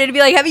so hard. It'd be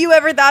like, have you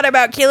ever thought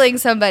about killing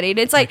somebody? And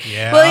it's like,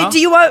 yeah. well, do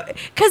you want?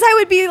 Because I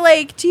would be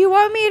like, do you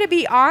want me to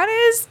be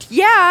honest?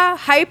 Yeah,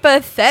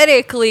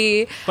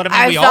 hypothetically, But I mean,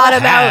 I've we all thought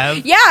about.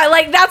 have. Yeah,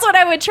 like that's what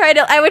I would try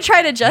to. I would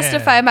try to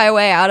justify Yeah. my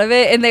way out of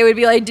it, and they would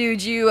be like,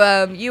 dude, you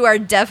are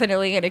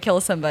definitely gonna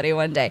kill somebody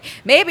one day.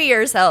 Maybe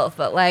yourself,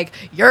 but like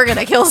you're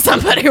gonna kill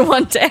somebody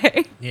one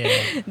day.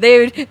 Yeah. They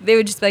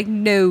would just be like,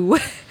 no.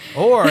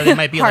 Or they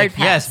might be Hard like,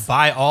 yes, pass.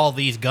 buy all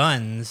these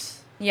guns.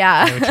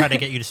 Yeah. They would try to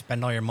get you to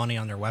spend all your money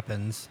on their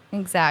weapons.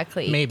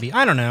 Exactly. Maybe.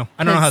 I don't know.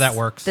 I don't know how that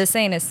works. This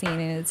ain't a scene,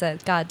 it's a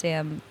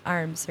goddamn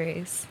arms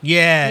race.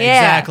 Yeah, Yeah.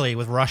 exactly.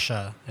 With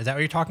Russia. Is that what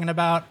you're talking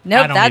about? I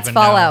Nope, don't that's even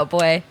know. Fallout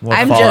Boy. Well,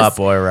 I'm Fall Out just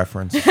Boy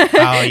reference. Oh, yeah,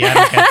 I don't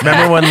get that.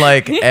 Remember when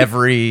like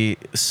every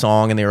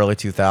song in the early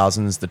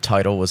 2000s, the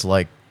title was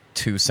like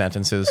 2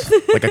 sentences,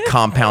 like a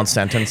compound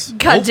sentence.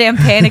 goddamn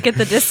Panic at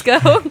the Disco.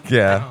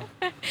 Yeah.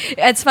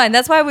 It's fine.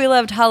 That's why we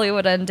loved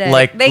Hollywood Undead.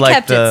 Like- they like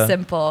kept the- it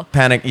simple.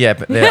 Panic. Yeah.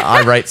 But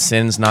I write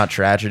sins, not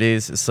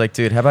tragedies. It's like,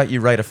 dude, how about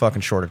you write a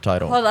fucking shorter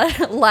title? Hold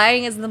on.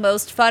 Lying is the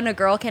most fun a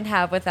girl can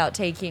have without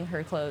taking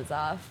her clothes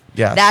off.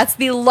 Yes. That's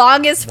the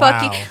longest Wow.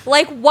 fucking.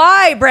 Like,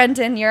 why,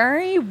 Brendan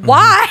Urie?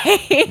 Why?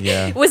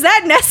 Yeah. Was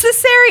that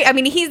necessary? I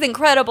mean, he's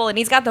incredible and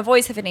he's got the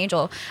voice of an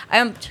angel.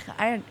 I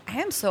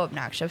am so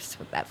obnoxious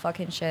with that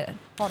fucking shit.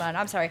 Hold on.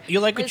 I'm sorry. You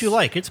like what you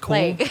like. It's cool.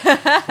 Like,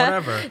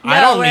 Whatever. No,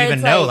 I don't where even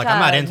it's know. like, Like, I'm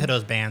not into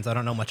those bands. I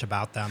don't know much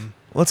about them.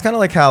 Well, it's kind of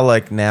like how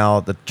like now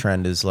the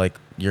trend is like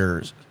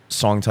your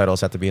song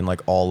titles have to be in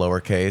like all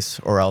lowercase,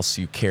 or else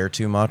you care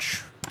too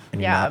much. And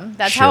you're yeah, not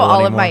that's chill how all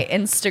anymore. of my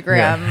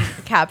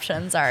Instagram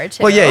captions are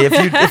too. Well, yeah,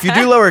 if you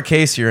do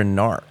lowercase, you're a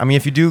narc. I mean,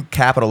 if you do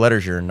capital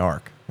letters, you're a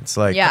narc. It's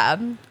like yeah. I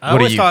What are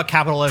always you, thought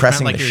capital letters meant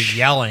pressing like the you're sh-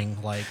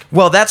 yelling. Like,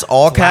 Well, that's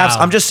all caps.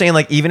 Loud. I'm just saying,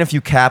 like, even if you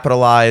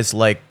capitalize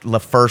like the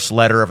first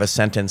letter of a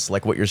sentence,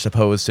 like what you're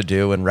supposed to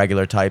do in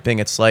regular typing,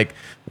 it's like,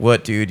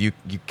 what, dude? You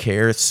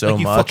care so like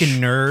you much.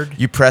 fucking nerd.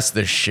 You press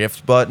the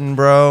shift button,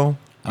 bro.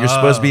 You're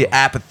supposed to be Oh.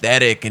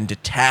 apathetic and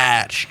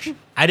detached.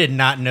 I did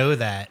not know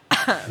that.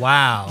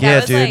 Wow. Yeah,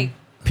 That was dude. like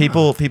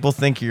People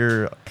think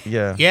you're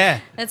Yeah.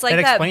 It's like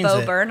that explains Bo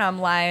it. Burnham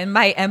line,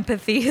 my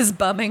empathy is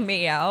bumming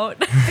me out.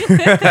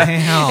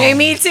 Damn. Hey,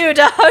 me too,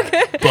 dog.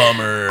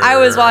 Bummer. I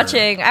was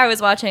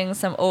watching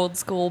some old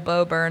school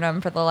Bo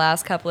Burnham for the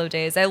last couple of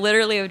days. I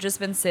literally have just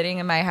been sitting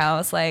in my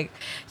house, like,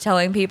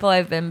 telling people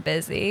I've been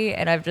busy,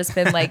 and I've just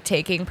been, like,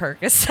 taking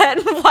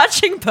Percocet and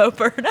watching Bo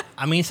Burnham.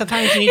 I mean,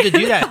 sometimes you need to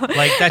do that.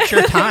 Like, that's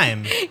your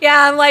time.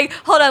 Yeah, I'm like,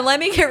 hold on, let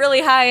me get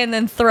really high and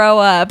then throw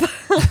up.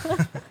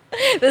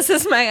 This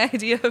is my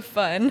idea of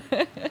fun.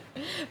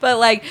 But,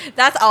 like,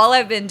 that's all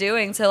I've been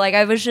doing. So, like,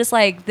 I was just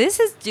like,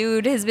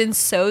 dude has been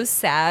so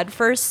sad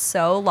for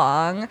so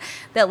long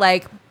that,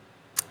 like,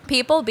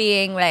 people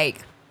being,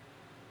 like,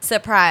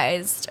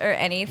 surprised or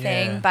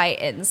anything by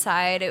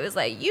Inside, it was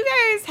like, you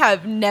guys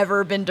have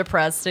never been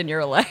depressed in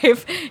your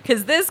life.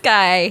 Because this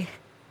guy,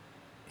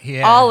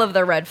 all of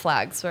the red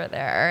flags were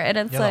there. And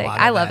it's like,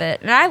 I love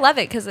it. And I love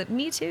it because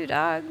me too,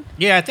 dog.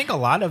 Yeah, I think a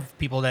lot of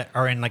people that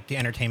are in, like, the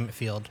entertainment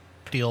field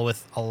deal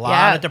with a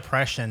lot of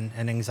depression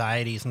and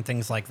anxieties and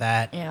things like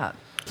that. Yeah.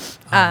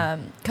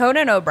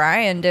 Conan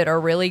O'Brien did a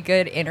really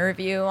good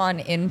interview on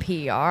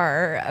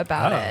NPR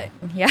about it.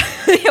 Yeah.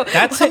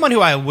 That's someone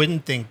who I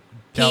wouldn't think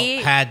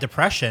had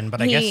depression,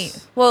 but I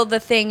guess. Well, the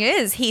thing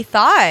is, he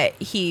thought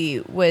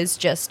he was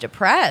just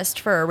depressed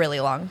for a really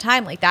long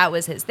time. Like, that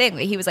was his thing.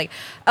 He was like,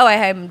 oh,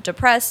 I'm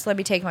depressed. Let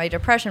me take my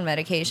depression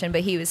medication.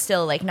 But he was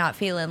still, like, not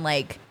feeling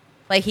like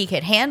he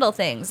could handle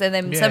things. And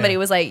then somebody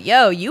was like,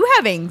 yo, you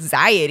have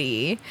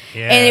anxiety.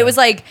 Yeah. And it was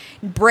like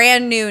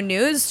brand new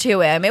news to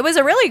him. It was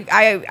a really,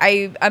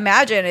 I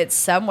imagine it's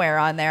somewhere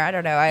on there. I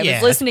don't know. I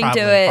was listening to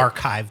it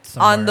archived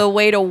somewhere on the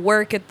way to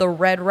work at the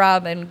Red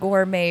Robin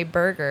Gourmet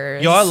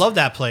Burgers. Yo, I love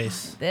that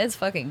place. It's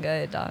fucking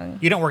good, dog.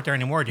 You don't work there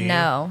anymore, do you?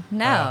 No.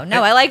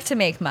 I like to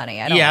make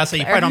money. I don't so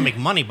you probably don't make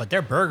money, but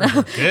their burgers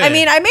are good. I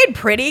mean, I made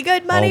pretty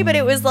good money, but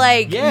it was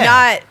like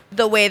not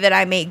the way that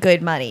I make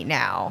good money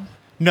now.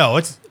 No,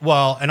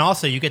 and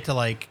also you get to,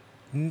 like,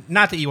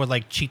 not that you would,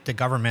 like, cheat the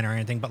government or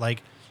anything, but,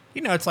 like,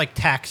 you know, it's, like,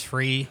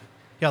 tax-free. You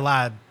got a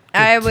lot of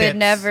I tips. would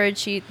never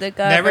cheat the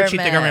government. Never cheat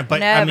the government,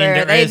 but, never. I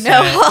mean, they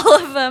know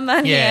all of the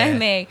money I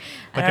make.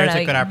 But there's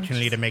a good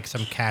opportunity to make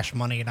some cash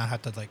money and not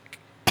have to, like,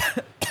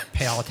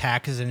 pay all the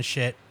taxes and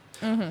shit.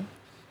 Mm-hmm.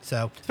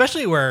 So,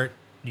 especially where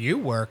you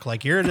work,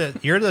 like, you're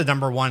the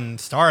number one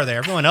star there.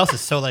 Everyone else is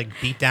so, like,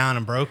 beat down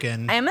and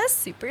broken. I'm a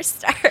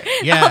superstar.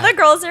 Yeah. All the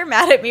girls are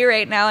mad at me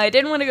right now. I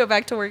didn't want to go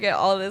back to work at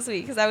all this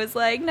week because I was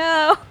like,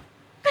 no.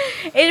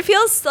 It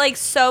feels like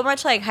so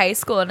much like high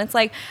school, and it's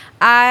like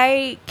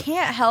I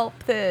can't help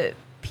the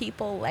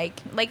people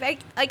like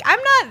I'm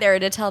not there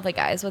to tell the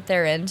guys what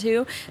they're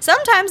into.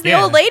 Sometimes the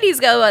old ladies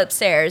go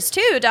upstairs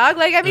too, dog.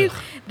 Like, I mean,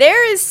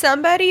 there is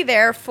somebody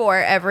there for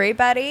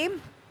everybody,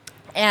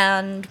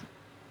 and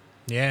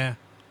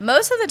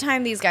most of the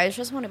time, these guys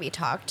just want to be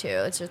talked to.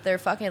 It's just they're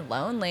fucking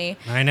lonely.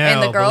 I know.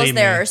 And the girls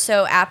there are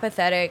so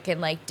apathetic and,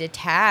 like,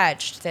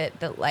 detached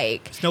that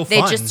like, it's no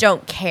they fun. just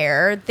don't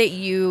care that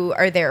you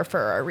are there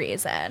for a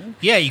reason.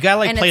 Yeah, you gotta,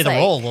 like, play the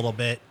role a little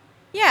bit.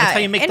 Yeah, that's how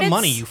you make the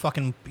money. You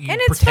fucking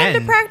and it's fun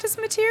to practice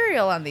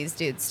material on these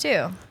dudes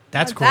too.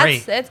 That's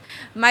great.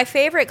 My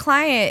favorite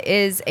client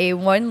is a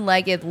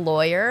one-legged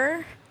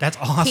lawyer. That's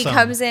awesome. He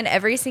comes in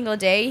every single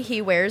day.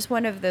 He wears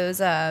one of those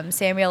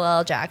Samuel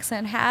L.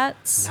 Jackson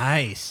hats.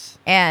 Nice.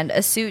 And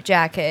a suit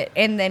jacket,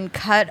 and then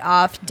cut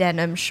off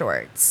denim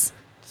shorts.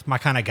 It's my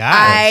kind of guy.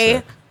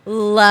 I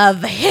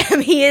love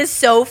him. He is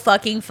so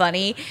fucking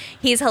funny.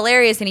 He's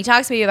hilarious, and he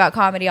talks to me about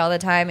comedy all the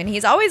time, and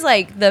he's always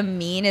like the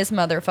meanest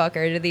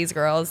motherfucker to these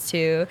girls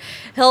too.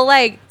 He'll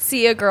like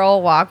see a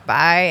girl walk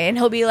by and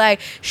he'll be like,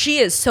 she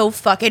is so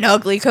fucking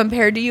ugly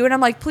compared to you, and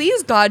I'm like,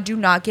 please God, do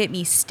not get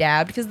me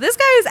stabbed, because this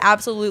guy is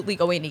absolutely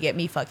going to get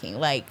me fucking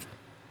like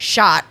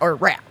shot or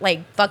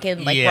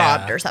fucking like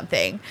robbed or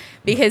something,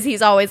 because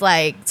he's always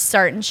like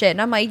starting shit,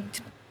 and I'm like,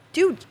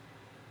 dude,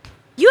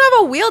 you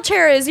have a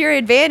wheelchair as your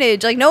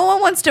advantage. Like, no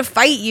one wants to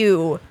fight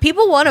you.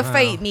 People want to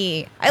fight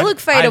me. I look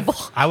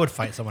fightable. I would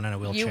fight someone in a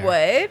wheelchair. You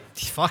would?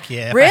 Fuck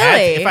yeah.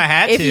 Really? If I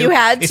had to. If you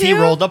had to? If he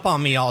rolled up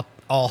on me all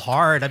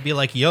hard, I'd be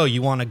like, yo,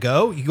 you want to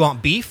go? You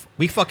want beef?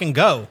 We fucking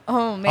go.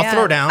 Oh, man. I'll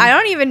throw down. I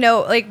don't even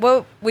know. Like,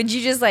 what would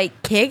you just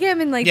like kick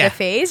him in like the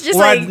face? Just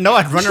I'd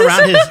run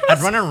around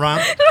I'd run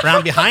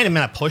around behind him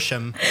and I'd push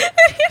him.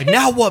 Like,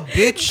 now what,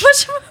 bitch?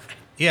 Push him.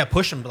 Yeah,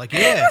 push him. Like,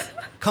 yeah,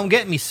 come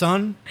get me,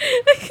 son.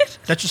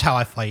 That's just how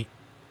I fight.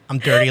 I'm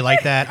dirty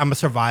like that. I'm a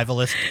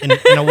survivalist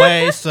in a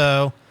way,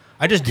 so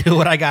I just do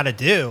what I gotta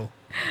do.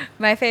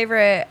 My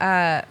favorite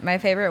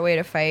way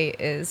to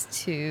fight is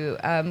to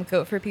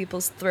go for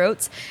people's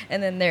throats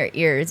and then their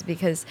ears,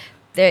 because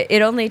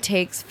it only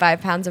takes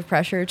 5 pounds of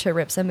pressure to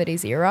rip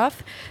somebody's ear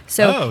off.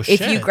 So if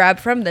you grab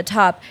from the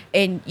top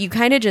and you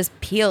kind of just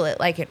peel it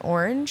like an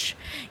orange,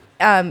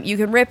 you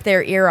can rip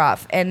their ear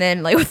off, and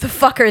then like, what the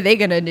fuck are they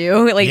gonna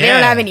do? Like, they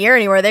don't have an ear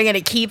anymore. They're gonna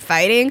keep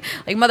fighting.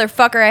 Like,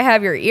 motherfucker, I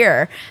have your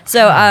ear.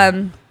 So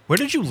where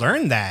did you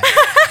learn that?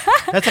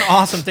 That's an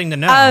awesome thing to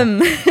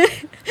know.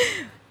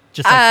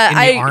 Just like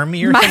in the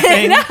army or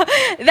something? No,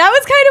 that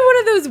was kind of one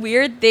of those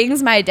weird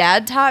things my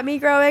dad taught me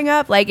growing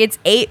up. Like, it's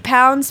 8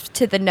 pounds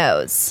to the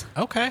nose.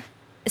 Okay.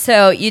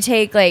 So you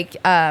take like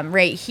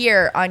right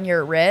here on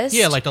your wrist.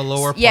 Yeah, like the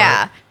lower part.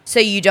 Yeah. So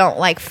you don't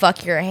like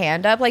fuck your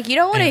hand up. Like, you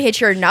don't want to hit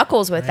your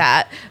knuckles with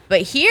that.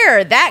 But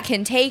here, that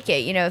can take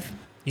it, you know.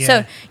 Yeah.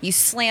 So you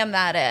slam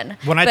that in.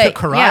 When I took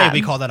karate,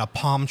 we call that a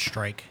palm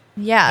strike.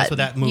 Yeah. That's what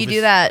that move You is.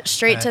 do that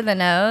straight to the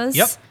nose.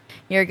 Yep.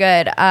 You're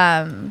good.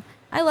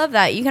 I love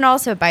that. You can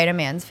also bite a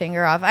man's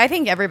finger off. I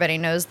think everybody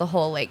knows the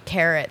whole like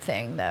carrot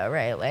thing though,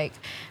 right? Like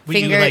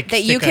finger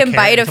that you can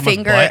bite a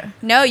finger. Butt?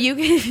 No, you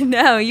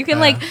can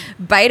like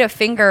bite a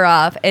finger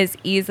off as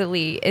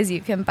easily as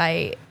you can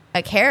bite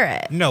a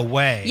carrot. No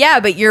way. Yeah,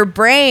 but your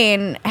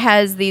brain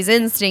has these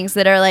instincts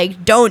that are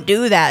like, don't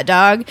do that,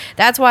 dog.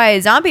 That's why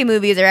zombie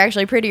movies are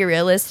actually pretty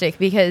realistic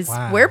because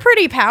we're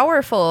pretty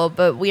powerful,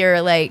 but we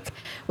are like,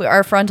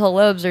 our frontal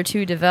lobes are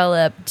too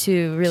developed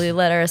to really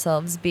let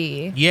ourselves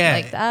be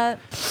like that.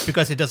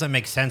 Because it doesn't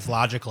make sense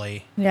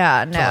logically.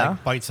 Yeah, no. To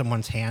like bite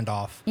someone's hand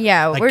off.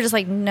 Yeah, like, we're just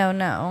like, no,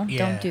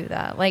 don't do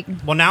that. Like,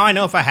 well, now I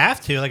know if I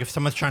have to, like if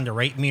someone's trying to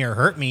rape me or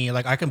hurt me,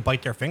 like I can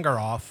bite their finger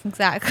off.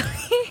 Exactly.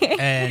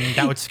 And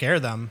that would scare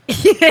them.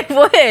 It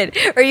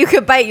would. Or you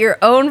could bite your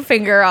own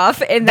finger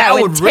off and that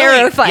would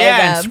terrify them.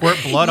 And squirt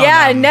blood on them.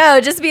 Yeah,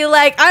 no, just be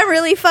like, I'm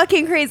really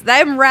fucking crazy.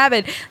 I'm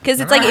rabid. Because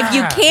it's like, if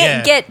you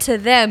can't get to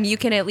them, you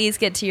can at least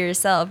get to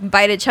yourself.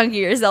 Bite a chunk of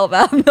yourself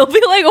out and they'll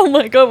be like, oh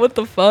my God, what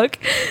the fuck?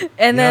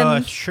 And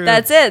then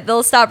that's it.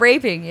 They'll stop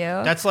raping you.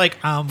 That's like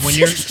when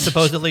you're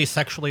supposedly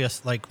sexually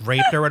like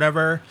raped or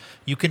whatever,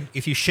 you can,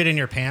 if you shit in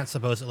your pants,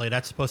 supposedly,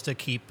 that's supposed to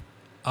keep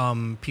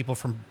people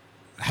from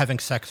having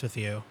sex with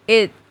you.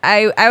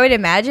 I would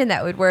imagine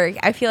that would work.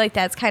 I feel like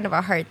that's kind of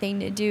a hard thing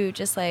to do,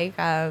 just like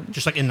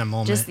in the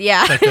moment. Just you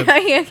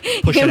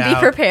push can it be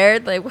out.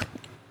 prepared, like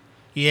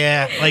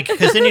yeah, like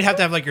because then you'd have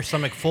to have like your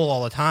stomach full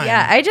all the time.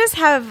 Yeah, I just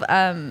have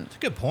that's a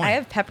good point. I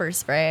have pepper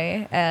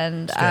spray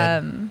and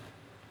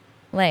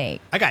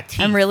like I got teeth.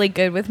 I'm really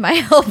good with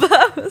my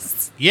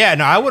elbows. Yeah,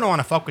 no, I wouldn't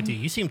want to fuck with you.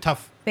 You seem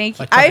tough. Thank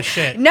you. Like, tough as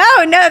shit. No,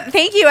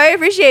 thank you. I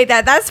appreciate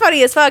that. That's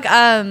funny as fuck.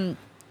 I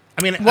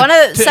mean,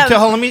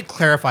 let me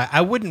clarify.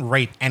 I wouldn't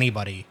rape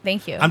anybody.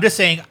 Thank you. I'm just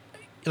saying,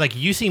 like,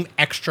 you seem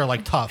extra,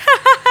 like, tough.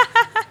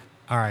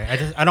 All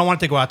right. I don't want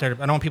to go out there. I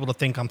don't want people to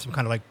think I'm some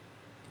kind of, like,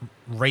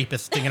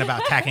 rapist thinking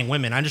about attacking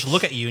women. I just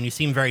look at you and you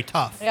seem very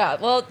tough. Yeah.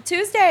 Well,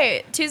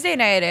 Tuesday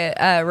night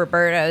at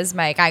Roberto's,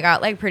 Mike, I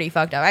got, like, pretty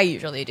fucked up. I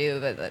usually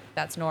do, but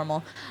that's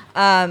normal.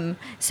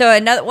 So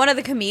one of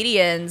the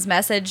comedians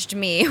messaged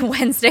me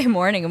Wednesday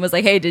morning and was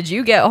like, hey, did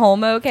you get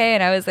home okay?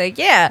 And I was like,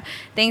 yeah,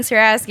 thanks for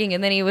asking.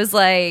 And then he was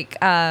like,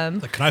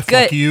 can I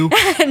fuck you?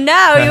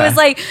 No, he was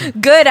like,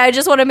 good. I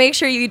just want to make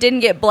sure you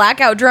didn't get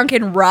blackout drunk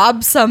and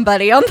rob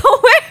somebody on the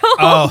way home.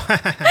 Oh.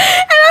 And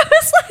I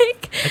was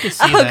like, I can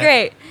see that.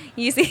 Great.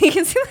 You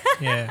can see that?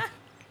 Yeah.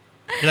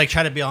 You like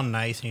try to be all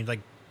nice and you like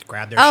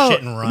grab their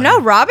shit and run.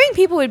 No, robbing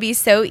people would be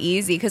so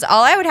easy because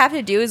all I would have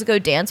to do is go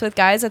dance with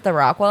guys at the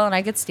Rockwell and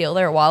I could steal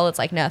their wallets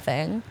like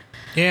nothing.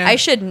 Yeah. I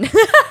shouldn't.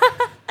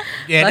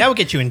 Yeah, that would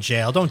get you in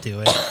jail. Don't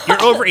do it.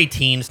 You're over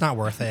 18. It's not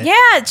worth it.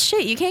 Yeah, it's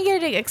shit. You can't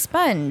get it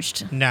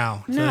expunged.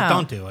 No. So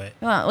don't do it.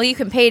 Well, you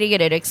can pay to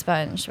get it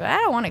expunged, but I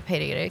don't want to pay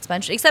to get it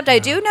expunged. Except I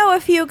do know a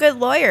few good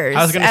lawyers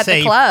I was going to say,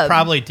 the club. You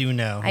probably do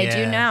know. I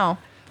do know.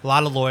 A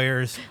lot of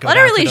lawyers. A lot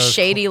of really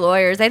shady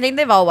lawyers. I think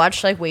they've all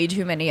watched like way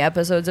too many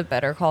episodes of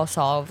Better Call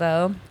Saul,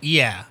 though.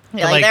 Yeah.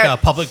 Yeah,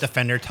 like public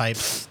defender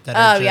types that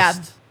are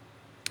just...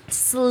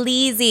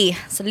 Sleazy.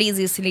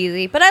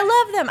 But I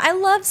love them. I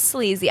love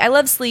sleazy. I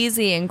love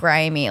sleazy and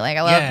grimy. Like,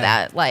 I love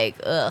that. Like,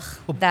 ugh.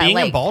 Well, that, being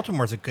like, in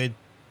Baltimore is a good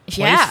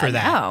place for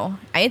that. No.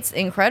 It's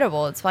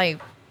incredible. It's like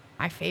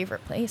my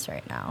favorite place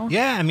right now.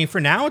 Yeah, I mean, for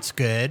now it's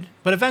good,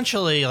 but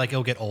eventually, like,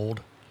 it'll get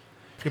old.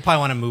 You probably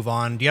want to move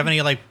on. Do you have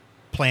any, like,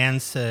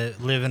 plans to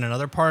live in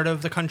another part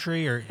of the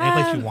country or any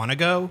place you want to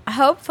go?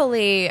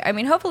 Hopefully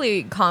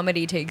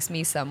comedy takes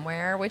me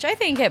somewhere, which I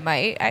think it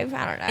might. I don't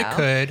know. It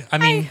could. I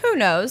mean, who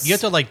knows? You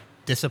have to like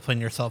discipline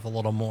yourself a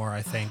little more,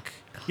 I think.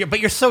 Yeah, but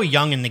you're so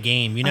young in the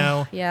game, you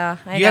know? Yeah,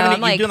 I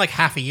know. You're doing like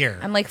half a year.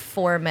 I'm like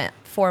 4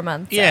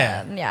 months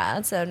Yeah. in.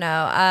 Yeah, so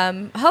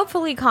no.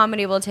 Hopefully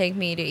comedy will take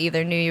me to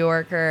either New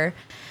York or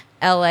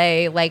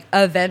LA, like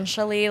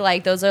eventually.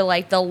 Like those are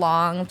like the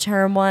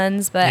long-term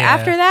ones, but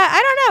after that,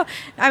 I don't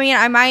know. I mean,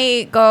 I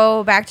might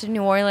go back to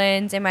New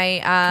Orleans. I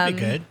might be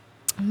good.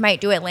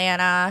 Might do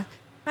Atlanta.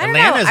 I don't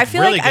Atlanta's know. I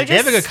feel really like good. They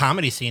have a good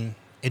comedy scene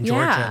in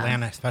Georgia, Yeah.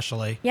 Atlanta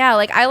especially. Yeah,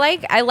 like I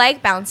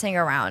like bouncing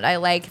around. I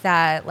like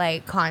that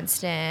like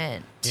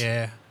constant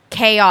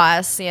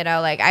chaos, you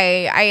know, like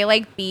I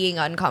like being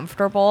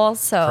uncomfortable.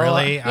 So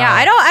Really? yeah,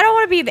 I don't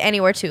want to be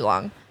anywhere too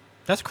long.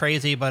 That's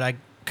crazy, but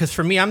because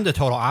for me, I'm the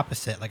total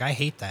opposite. Like, I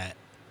hate that.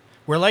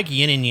 We're like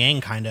yin and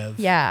yang, kind of.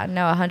 Yeah,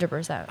 no,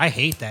 100%. I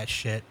hate that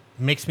shit.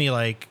 It makes me,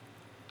 like,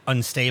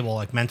 unstable,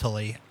 like,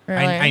 mentally.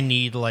 Really? I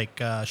need,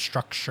 like,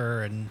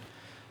 structure, and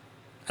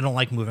I don't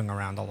like moving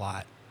around a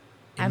lot.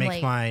 it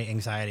makes my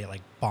anxiety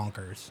like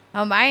bonkers.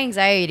 Oh, my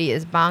anxiety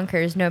is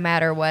bonkers no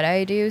matter what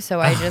I do. So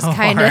I just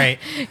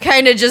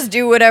kind of just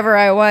do whatever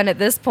I want at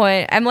this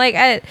point. I'm like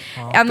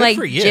I'm like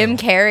Jim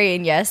Carrey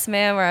and Yes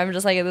Man, where I'm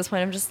just like at this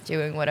point I'm just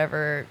doing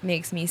whatever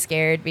makes me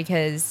scared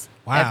because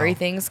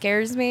everything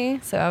scares me.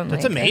 So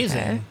that's like,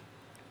 amazing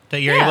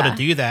that you're able to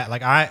do that.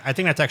 Like I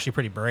think that's actually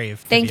pretty brave.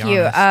 Thank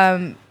you.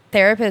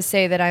 Therapists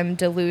say that I'm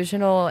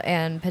delusional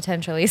and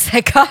potentially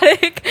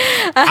psychotic.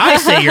 I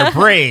say you're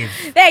brave.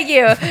 Thank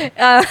you.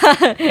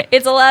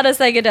 It's a lot of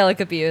psychedelic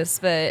abuse,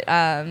 but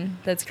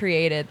that's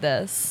created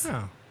this.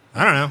 Oh,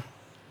 I don't know.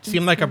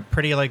 Seem like a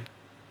pretty like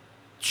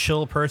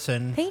chill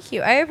person. Thank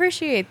you. I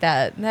appreciate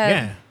that.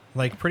 Yeah,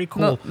 like pretty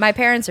cool. My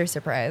parents are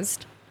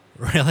surprised.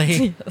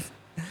 Really?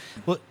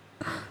 Well,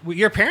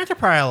 your parents are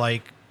probably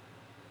like,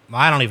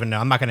 I don't even know.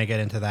 I'm not going to get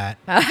into that.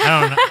 I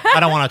don't know. I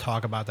don't want to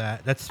talk about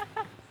that. That's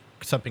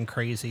something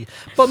crazy.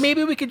 But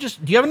maybe we could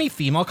just, do you have any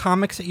female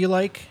comics that you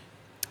like?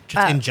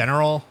 Just in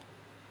general?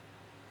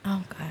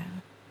 Oh, God.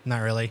 Not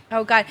really.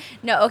 Oh, God.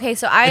 No, okay,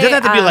 so It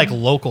doesn't have to be like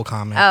local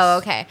comics. Oh,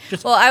 okay.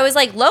 Well, I was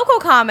like, local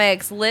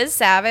comics, Liz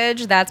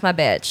Savage, that's my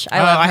bitch.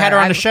 I had her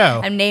on the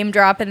show. I'm name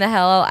dropping the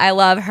hell. I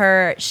love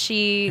her.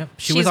 She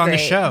was on the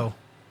show.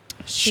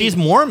 She's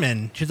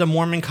Mormon. She's a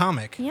Mormon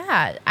comic.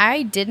 Yeah,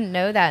 I didn't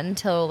know that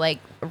until like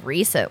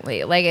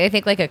recently. Like I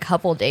think like a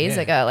couple days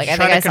ago. Like I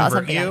think I saw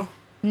something. You?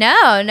 No.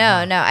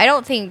 I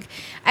don't think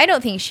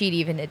she'd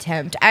even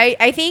attempt.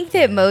 I think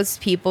that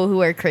most people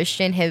who are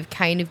Christian have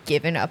kind of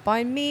given up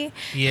on me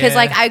because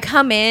like I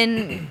come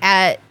in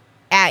at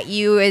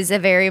you as a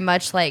very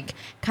much like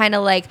kind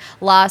of like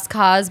lost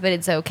cause, but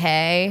it's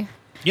okay.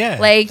 Yeah.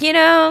 Like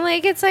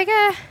like it's like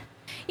a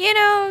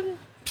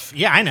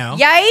Yeah, I know.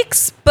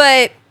 Yikes,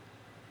 but.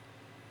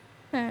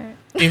 I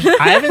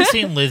haven't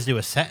seen Liz do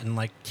a set in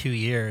like 2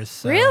 years.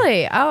 So.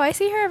 Really? Oh, I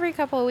see her every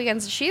couple of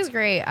weekends. She's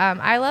great.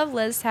 I love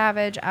Liz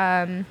Savage.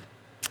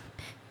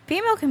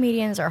 Female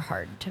comedians are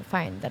hard to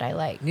find that I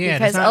like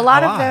because a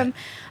lot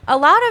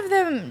of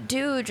them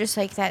do just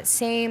like that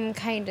same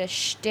kind of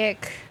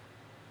shtick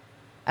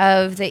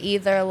of the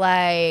either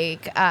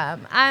like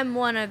I'm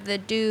one of the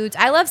dudes.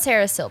 I love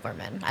Sarah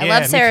Silverman. I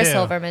love Sarah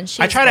Silverman.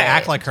 I try to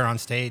act like her on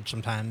stage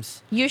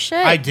sometimes. You should.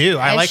 I do.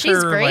 I like she's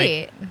her.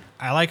 Great.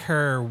 I like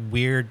her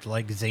weird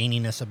like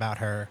zaniness about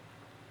her.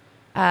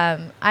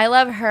 I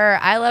love her.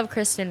 I love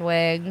Kristen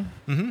Wiig.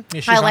 Mm-hmm.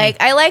 Yeah,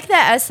 I like the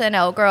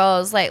SNL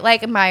girls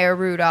like Maya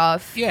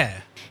Rudolph.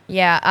 Yeah.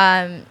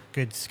 Yeah.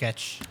 Good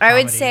sketch. I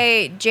would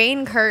say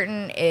Jane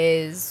Curtin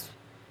is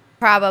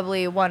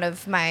probably one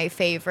of my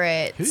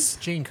favorites. Who's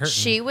Jane Curtin?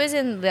 She was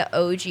in the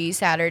OG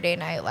Saturday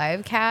Night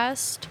Live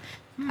cast.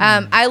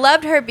 I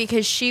loved her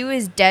because she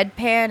was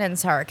deadpan and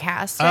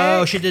sarcastic.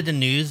 Oh, she did the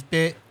news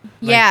bit.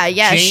 Like,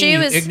 Jane, she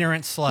was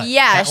ignorant slut.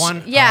 Yeah, that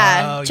one?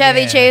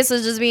 Chevy Chase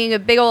was just being a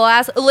big old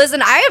ass.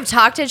 Listen, I have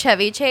talked to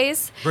Chevy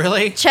Chase.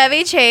 Really?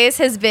 Chevy Chase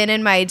has been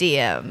in my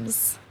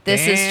DMs.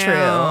 This is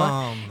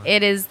true.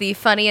 It is the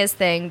funniest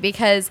thing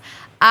because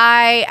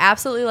I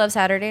absolutely love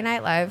Saturday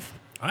Night Live.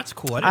 Oh, that's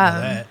cool. I didn't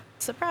know that.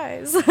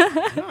 Surprise. No,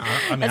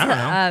 I mean, I don't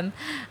know.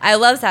 I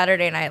love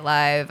Saturday Night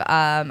Live.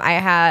 I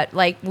had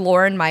like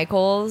Lorne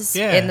Michaels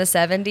in the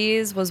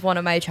 70s was one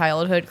of my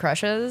childhood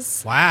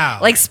crushes. Wow.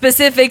 Like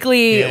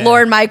specifically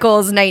Lorne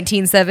Michaels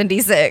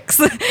 1976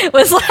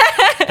 was like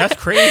that's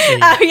crazy.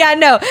 Yeah,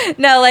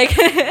 no, like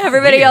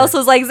everybody else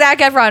was like Zac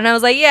Efron and I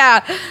was like,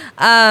 yeah.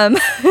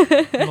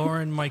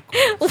 Lorne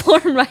Michaels.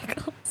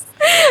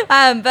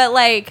 But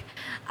like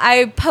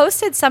I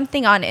posted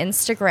something on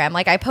Instagram.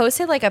 Like I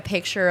posted like a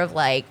picture of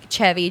like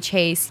Chevy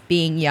Chase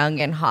being young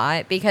and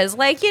hot because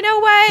like, you know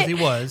what? He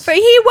was. But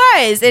he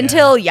was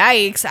until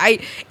yikes.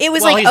 It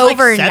was like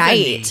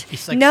overnight.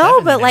 He's like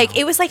no, but now. like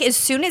it was like as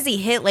soon as he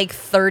hit like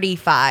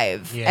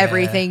 35,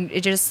 everything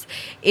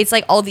it's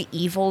like all the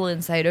evil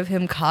inside of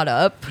him caught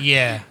up.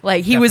 Yeah.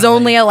 Like he was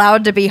only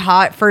allowed to be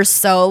hot for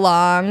so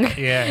long.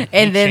 Yeah.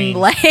 And then changed.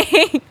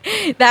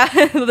 Like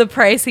that the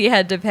price he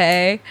had to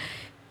pay.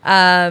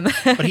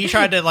 But he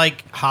tried to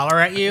like holler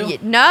at you?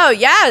 No,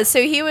 yeah.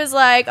 So he was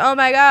like, "Oh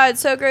my God,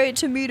 so great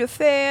to meet a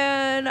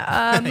fan.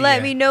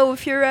 Let me know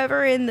if you're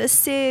ever in the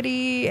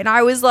city." And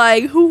I was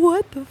like,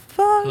 "What the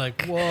fuck?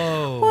 Like,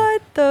 whoa.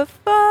 What the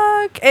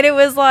fuck?" And it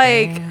was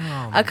like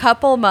a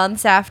couple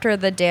months after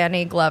the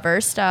Danny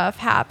Glover stuff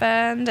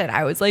happened, and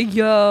I was like,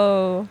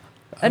 "Yo,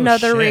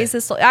 another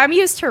racist." I'm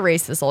used to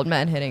racist old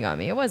men hitting on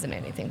me. It wasn't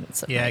anything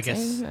surprising. Yeah, I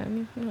guess.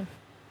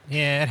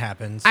 Yeah, it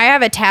happens. I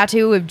have a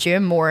tattoo of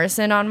Jim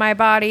Morrison on my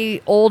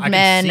body. Old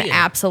men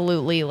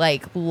absolutely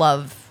like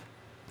love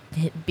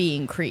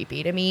being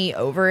creepy to me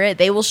over it.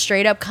 They will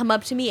straight up come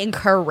up to me and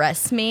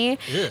caress me.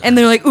 Ugh. And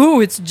they're like,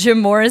 "Ooh, it's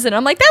Jim Morrison."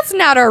 I'm like, that's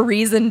not a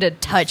reason to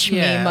touch me,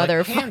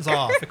 motherfucker. Like, hands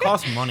off. It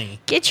costs money.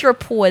 Get your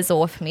paws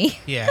off me.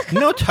 Yeah,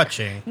 no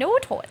touching. No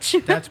touch.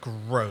 That's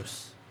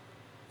gross.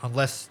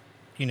 Unless,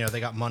 they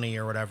got money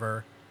or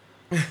whatever.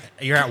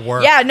 You're at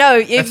work. Yeah, no,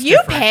 if you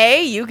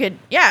pay, you could,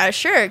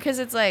 sure, because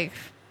it's like,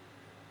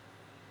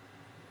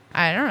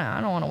 I don't know.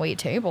 I don't want to wait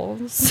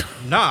tables.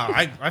 No,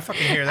 I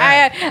fucking hear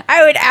that.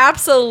 I would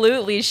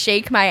absolutely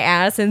shake my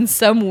ass in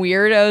some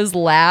weirdo's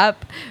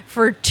lap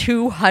for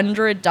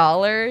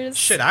 $200.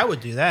 Shit, I would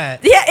do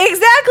that. Yeah,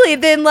 exactly.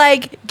 Then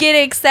like get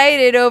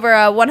excited over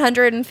a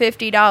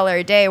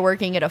 $150 day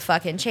working at a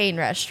fucking chain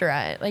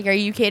restaurant. Like, are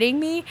you kidding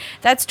me?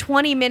 That's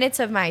 20 minutes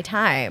of my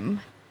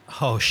time.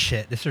 Oh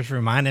shit, this just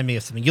reminded me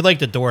of something. You like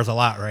the Doors a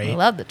lot, right? I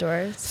love the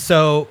Doors.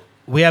 So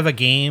we have a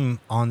game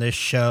on this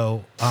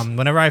show.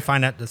 Whenever I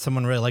find out that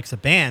someone really likes a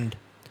band.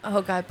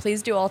 Oh God,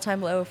 please do All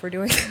Time Low if we're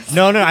doing this.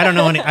 No, I don't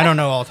know I don't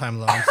know All Time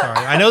Low. I'm sorry.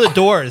 I know the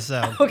Doors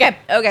though. Okay.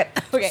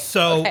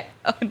 So okay.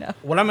 Oh no.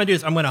 what I'm gonna do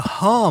is I'm gonna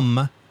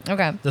hum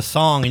Okay. the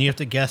song, and you have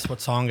to guess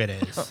what song it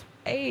is.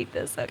 I hate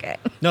this. Okay.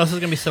 No, this is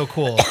gonna be so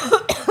cool.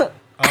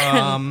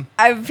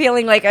 I'm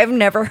feeling like I've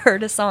never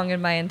heard a song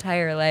in my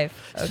entire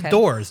life. It's Okay.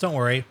 Doors. Don't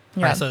worry.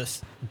 Yeah. All right,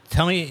 so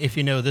tell me if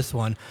you know this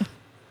one.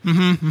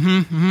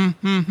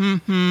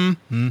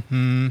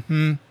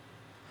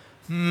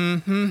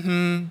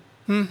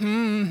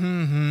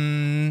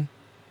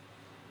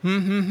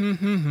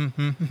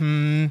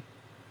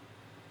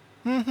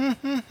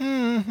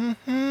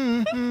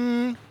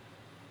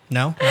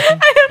 No? Nothing?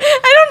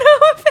 I don't know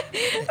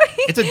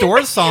if It's a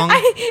Doors song.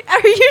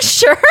 are you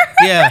sure?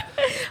 Yeah.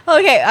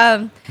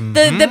 Okay.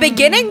 The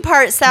beginning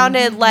part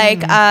sounded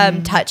like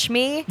 "Touch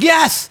Me."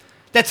 Yes!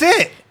 That's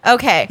it!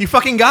 Okay. You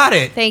fucking got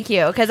it. Thank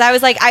you, because I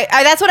was like, I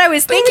that's what I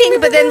was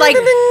thinking, but then like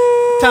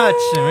Touch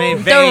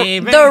me,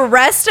 baby. the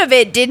rest of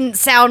it didn't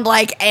sound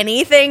like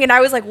anything, and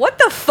I was like, what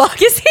the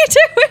fuck is he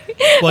doing?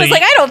 I Well, was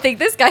like, I don't think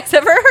this guy's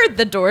ever heard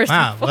the Doors.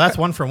 Wow, before. well, that's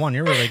 1 for 1.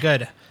 You're really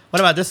good. What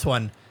about this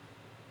one?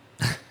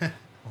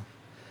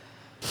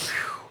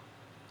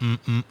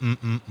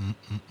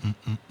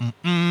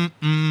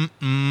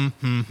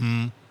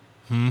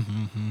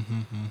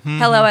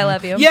 Hello, I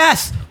love you.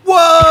 Yes!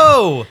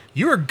 Whoa!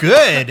 You were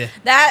good.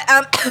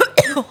 That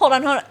hold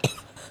on.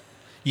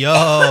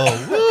 Yo,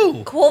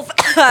 woo. Cool,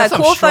 That's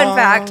some cool fun strong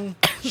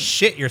fact.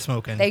 Shit, you're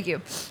smoking. Thank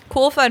you.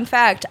 Cool fun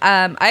fact.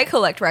 I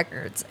collect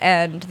records,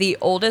 and the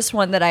oldest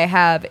one that I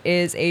have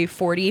is a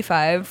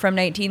 45 from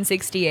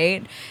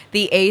 1968.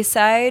 The A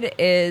side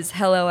is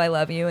 "Hello, I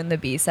Love You," and the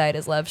B side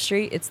is "Love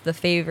Street." It's the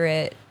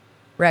favorite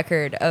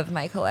record of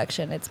my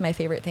collection. It's my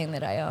favorite thing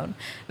that I own,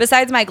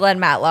 besides my Glenn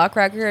Matlock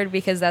record,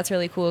 because that's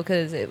really cool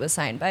because it was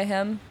signed by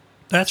him.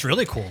 That's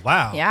really cool.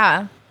 Wow.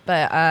 Yeah,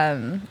 but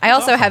I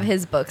also awesome. have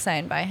his book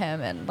signed by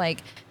him, and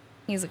like,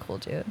 he's a cool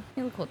dude.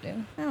 He's a cool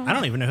dude. I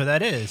don't even know who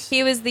that is.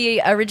 He was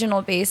the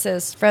original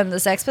bassist from the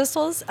Sex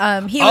Pistols. He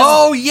was.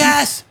 Oh,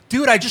 yes.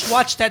 Dude, I just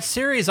watched that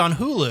series on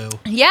Hulu.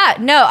 Yeah,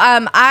 no,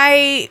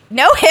 I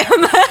know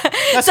him.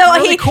 That's so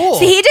really cool.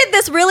 So he did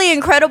this really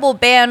incredible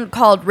band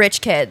called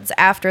Rich Kids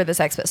after the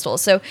Sex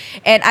Pistols. So,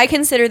 and I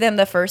consider them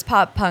the first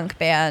pop punk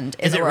band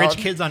in Is the it world. Rich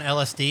Kids on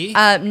LSD?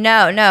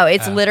 No,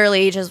 it's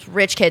literally just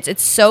Rich Kids.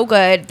 It's so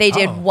good. They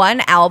did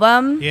one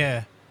album.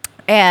 Yeah.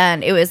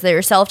 And it was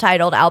their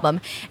self-titled album.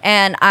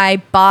 And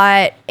I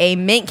bought a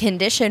mint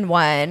condition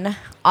one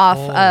off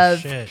of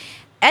Shit.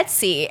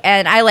 Etsy,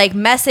 and I like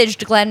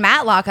messaged Glenn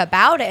Matlock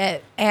about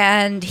it,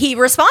 and he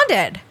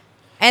responded.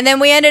 And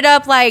then we ended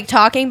up like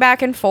talking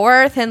back and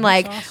forth and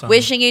like awesome.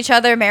 wishing each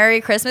other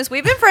Merry Christmas.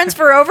 We've been friends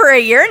for over a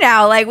year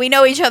now. Like, we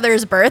know each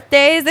other's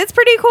birthdays. It's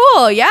pretty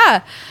cool.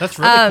 Yeah. That's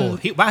really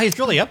cool. Wow, he's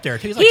really up there.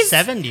 He's like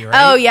 70, right?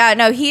 Oh yeah,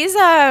 no, he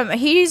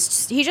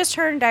just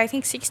turned, I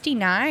think,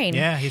 69.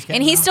 Yeah, he's getting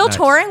and he's up. still Nice.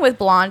 touring with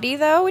Blondie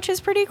though, which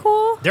is pretty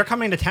cool. They're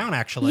coming to town,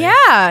 actually.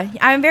 Yeah,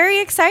 I'm very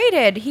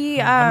excited.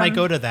 He I might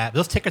go to that.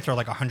 Those tickets are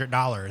like $100. I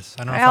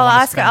don't know if I'll wanna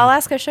ask. spend- I'll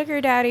ask a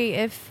sugar daddy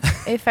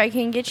if I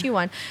can get you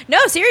one. No,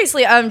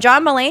 seriously.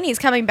 John Mulaney's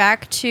coming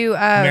back to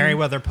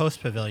Merriweather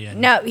Post Pavilion.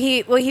 No,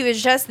 he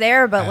was just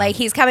there, but Oh. like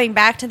he's coming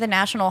back to the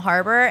National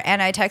Harbor. And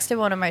I texted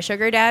one of my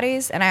sugar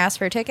daddies and I asked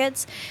for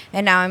tickets,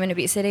 and now I'm going to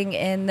be sitting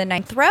in the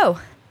 9th row.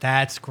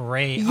 That's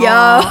great. Yo.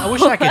 Aw, I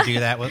wish I could do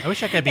that. I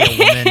wish I could be a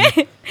woman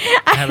and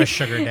have a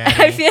sugar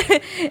daddy. I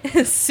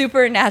feel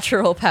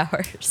supernatural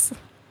powers.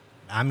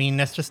 I mean,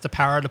 that's just the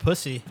power of the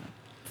pussy.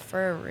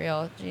 For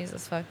real,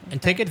 Jesus fucking.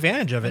 And take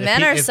advantage of it.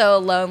 Men are so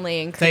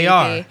lonely and creepy. They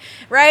are.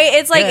 Right?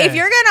 It's like, Yeah. if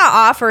you're going to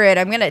offer it,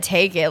 I'm going to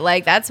take it.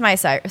 Like, that's my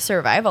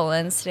survival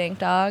instinct,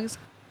 dogs.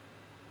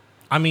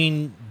 I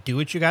mean, do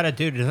what you gotta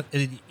do.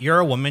 You're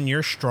a woman.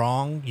 You're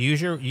strong.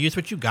 Use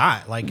what you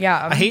got. Like,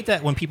 Yeah. I hate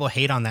that when people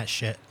hate on that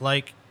shit.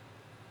 Like,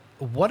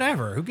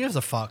 whatever. Who gives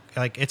a fuck?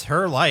 Like, it's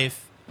her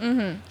life.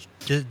 Mm-hmm.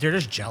 They're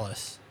just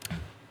jealous.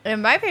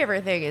 And my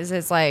favorite thing is,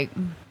 it's like,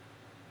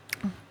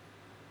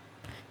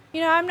 you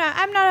know,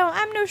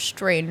 I'm no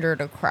stranger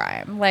to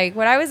crime. Like,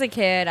 when I was a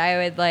kid, I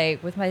would,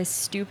 like, with my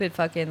stupid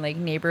fucking, like,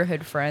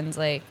 neighborhood friends,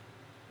 like,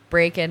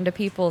 break into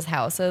people's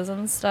houses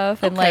and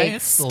stuff and, Okay, like,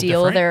 it's a little steal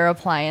different. their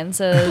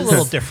appliances. A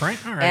little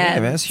different. All right.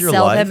 And man, it's your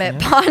sell life, them at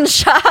yeah. pawn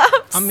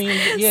shops. I mean,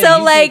 yeah, so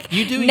you like do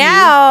you.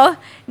 now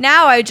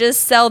I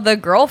just sell the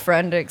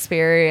girlfriend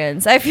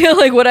experience. I feel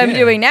like what I'm Yeah.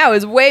 doing now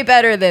is way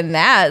better than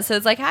that. So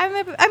it's like I'm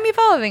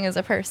evolving as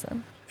a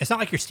person. It's not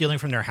like you're stealing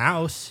from their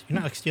house. You're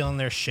not like stealing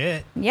their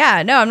shit.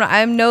 Yeah, no, I'm not.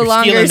 I'm no You're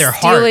longer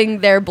stealing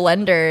their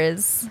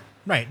blenders.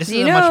 Right. This Do is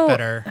you a much know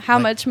better. how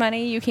much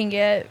money you can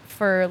get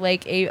for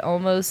like a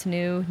almost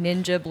new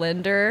Ninja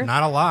blender?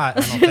 Not a lot.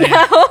 I don't think.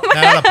 Not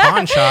at a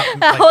pawn shop.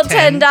 That whole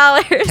 $10.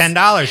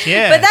 $10,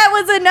 yeah. But that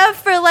was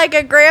enough for like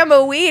a gram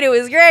of weed. It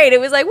was great. It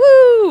was like,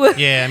 woo.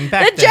 Yeah, and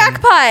back the then,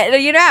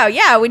 jackpot. You know,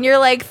 yeah, when you're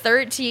like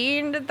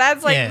 13,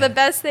 that's like Yeah. the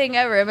best thing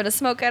ever. I'm going to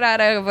smoke it out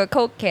of a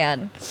Coke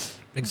can.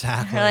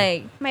 Exactly.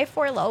 Like, my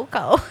Four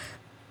Loko.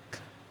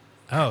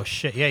 Oh,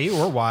 shit. Yeah, you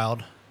were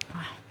wild.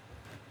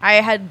 I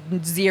had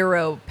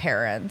 0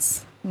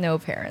 parents. No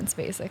parents,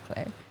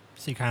 basically.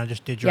 So you kind of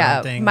just did your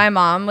own thing. My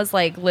mom was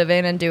like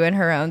living and doing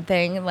her own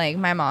thing. Like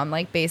my mom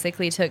like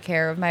basically took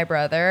care of my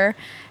brother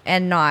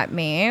and not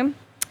me.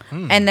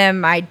 And then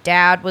my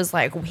dad was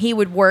like, he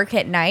would work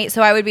at night.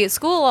 So I would be at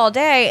school all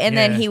day and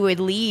then he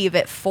would leave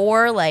at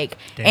 4, like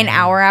an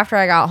hour after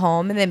I got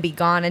home and then be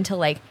gone until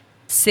like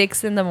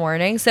 6 in the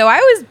morning. So I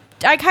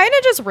kind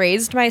of just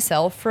raised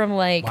myself from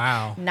like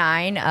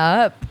 9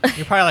 up.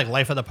 You're probably like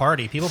life of the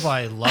party. People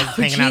probably love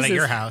hanging out at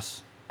your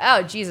house.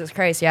 Oh, Jesus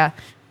Christ, yeah.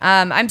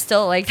 I'm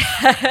still like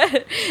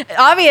that.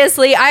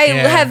 Obviously, I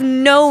have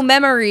no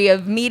memory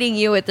of meeting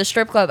you at the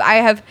strip club.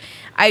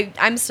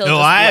 I'm still. No,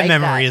 just I have like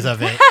memories that.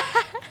 of it.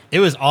 It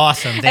was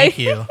awesome. Thank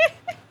you.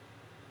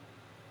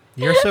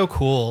 You're so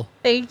cool.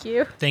 Thank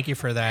you. Thank you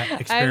for that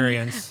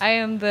experience. I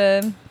am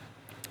the.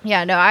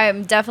 Yeah, no, I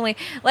am definitely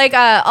like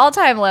All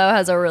Time Low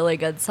has a really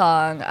good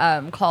song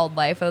called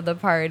 "Life of the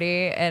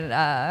Party,"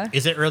 and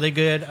is it really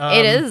good?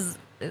 It is.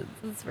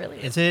 It's really.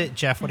 Is it,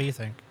 Jeff? What do you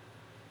think?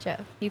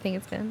 Jeff, you think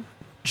it's good?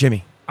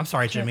 Jimmy. I'm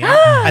sorry, Jimmy.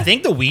 I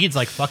think the weed's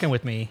like fucking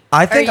with me.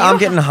 I think I'm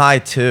getting high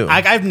too.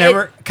 I've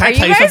never. Can I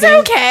tell you Are you guys something?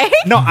 okay?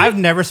 No, I've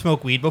never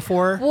smoked weed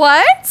before.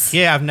 What?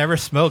 Yeah, I've never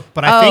smoked,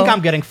 but I think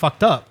I'm getting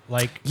fucked up.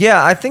 Like,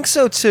 Yeah, I think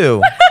so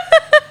too.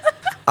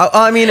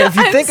 I mean, if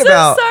you I'm think so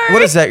about sorry.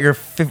 what is that, your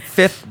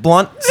fifth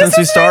blunt since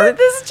you started?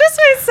 This is just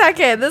my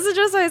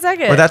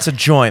second. Or that's a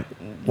joint.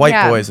 White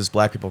Yeah. boys, as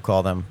black people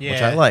call them, which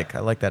Yeah. I like. I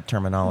like that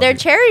terminology. They're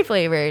cherry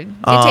flavored.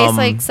 It tastes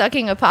like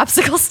sucking a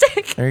popsicle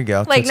stick. There you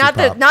go. Like Tootsie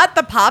Pop. not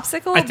the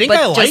popsicle. I think but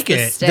I just like the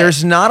it. stick.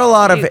 There's not a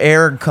lot of You-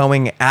 air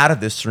going out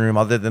of this room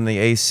other than the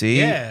AC.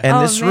 Yeah. And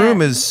Oh, this man.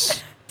 room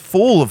is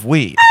full of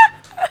weed.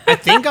 I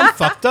think I'm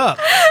fucked up.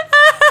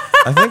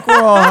 I think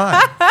we're all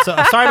high. So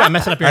I'm sorry about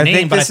messing up your I name,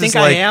 think but I this think is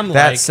I like am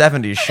that like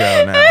 70s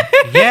show now.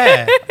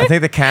 yeah. I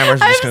think the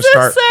cameras are just I'm going to so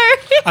start.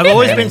 sorry. I've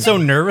always been so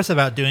nervous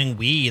about doing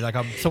weed. Like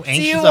I'm so Do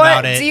anxious you about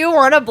want? it. Do you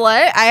want a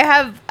blunt? I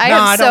have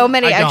I so don't-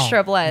 many I don't.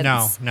 extra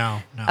blunts.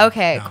 No.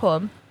 Okay, no.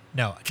 cool.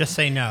 No, just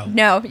say no.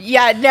 No,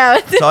 yeah, no.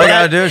 So all you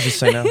got to do is just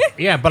say no.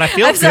 Yeah, but I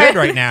feel I'm good sorry.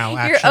 right now.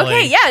 You're- Actually,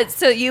 okay, yeah.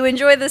 So you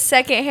enjoy the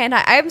secondhand.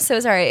 I'm so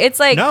sorry. It's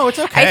like No, it's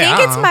okay. I think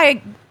I it's don't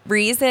my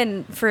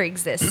reason for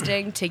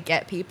existing to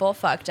get people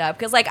fucked up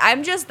because like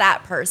I'm just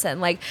that person.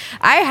 Like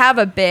I have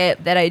a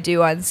bit that I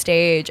do on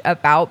stage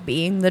about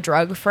being the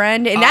drug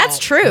friend, and that's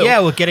true. Yeah,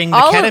 with getting the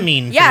All of-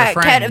 ketamine. For yeah,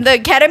 your friend. the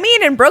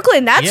ketamine in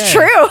Brooklyn. That's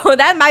Yeah. true.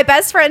 That my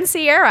best friend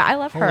Sierra. I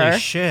love Holy her.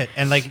 shit!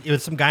 And like it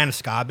was some guy in a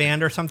ska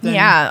band or something.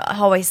 Yeah,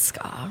 always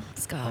ska.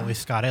 Always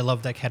Scott. I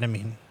love that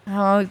ketamine.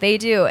 Oh, they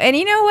do. And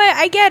you know what?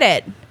 I get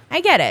it.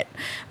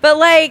 But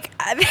like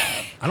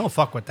I don't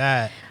fuck with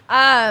that.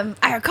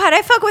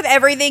 I fuck with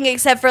everything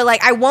except for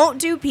like I won't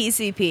do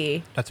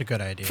PCP That's a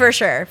good idea. for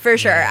sure.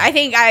 Yeah. I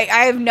think I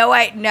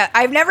have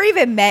I've never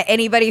even met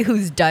anybody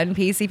who's done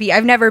PCP.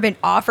 I've never been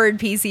offered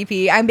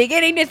PCP. I'm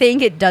beginning to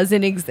think it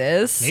doesn't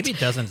exist. Maybe it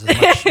doesn't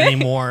as much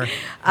anymore. It's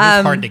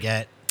hard to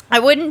get. I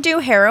wouldn't do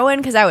heroin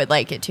because I would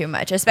like it too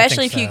much,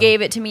 especially if you so.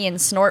 gave it to me in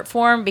snort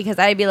form because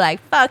I'd be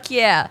like, fuck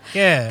yeah.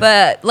 Yeah.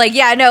 But like,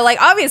 yeah, no,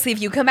 like obviously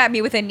if you come at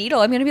me with a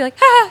needle, I'm going to be like,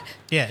 ah,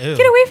 Yeah. Ew.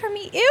 get away from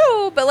me.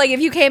 Ew. But like if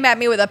you came at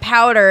me with a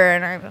powder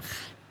and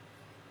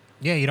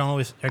Yeah, you don't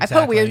always. I Exactly.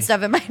 put weird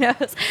stuff in my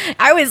nose.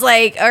 I was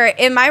like, or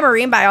in my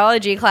marine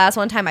biology class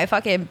one time, I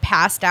fucking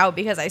passed out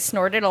because I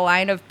snorted a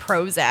line of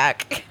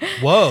Prozac.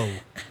 Whoa.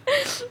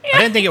 I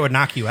didn't think it would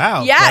knock you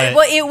out. Yeah, but-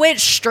 well, it went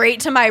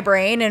straight to my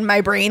brain, and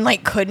my brain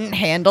like couldn't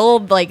handle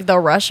like the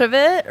rush of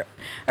it or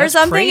That's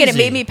something, and it crazy.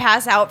 made me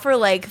pass out for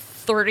like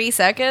 30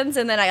 seconds,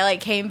 and then I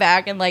like came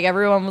back, and like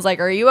everyone was like,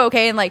 "Are you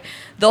okay?" And like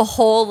the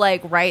whole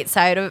like right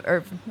side of,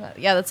 or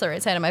yeah, that's the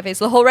right side of my face.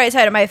 The whole right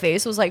side of my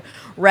face was like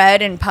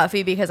red and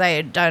puffy because I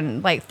had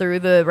done like through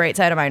the right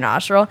side of my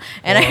nostril,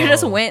 and I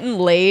just Whoa. went and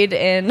laid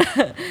in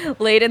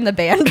the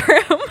band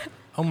room.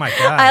 Oh my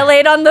god. I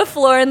laid on the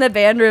floor in the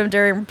band room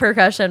during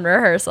percussion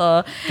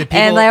rehearsal, Did people-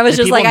 and I was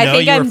did just like, people I know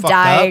think you were I'm fucked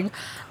dying. up?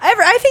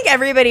 I think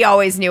everybody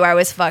always knew I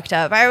was fucked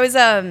up. I was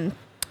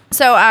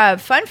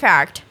fun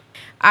fact,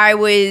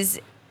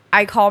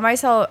 I call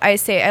myself,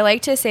 I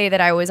like to say that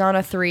I was on a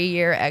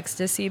 3-year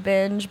ecstasy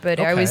binge, but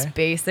I was Okay.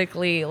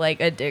 basically like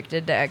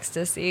addicted to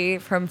ecstasy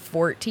from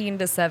 14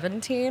 to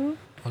 17.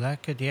 Well,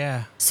 that could,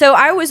 yeah. So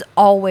I was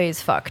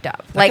always fucked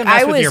up. That Like could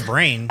mess I with was your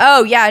brain.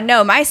 Oh yeah,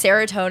 no, my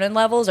serotonin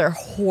levels are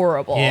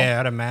horrible. Yeah,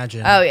 I'd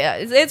imagine. Oh yeah,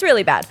 it's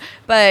really bad.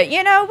 But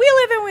you know, we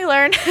live and we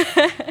learn.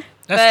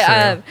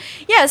 That's true.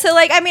 Yeah, so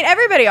like, I mean,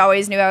 everybody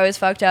always knew I was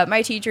fucked up.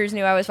 My teachers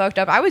knew I was fucked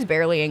up. I was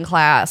barely in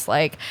class.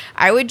 Like,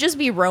 I would just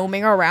be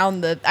roaming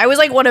around I was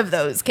like one of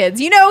those kids.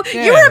 You know,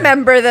 you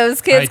remember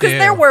those kids because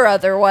there were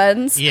other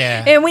ones.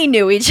 Yeah. And we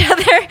knew each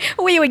other.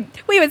 We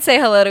would say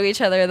hello to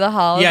each other in the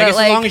hall. Yeah, I guess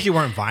like, as long as you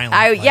weren't violent.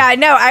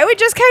 I would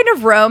just kind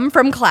of roam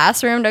from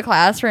classroom to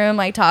classroom,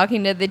 like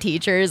talking to the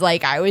teachers.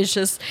 Like, I was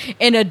just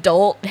an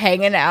adult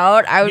hanging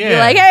out. I would be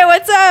like, hey,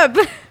 what's up?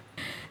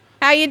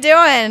 How you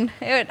doing?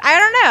 I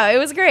don't know. It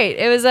was great.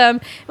 It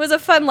was a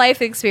fun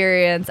life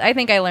experience. I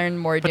think I learned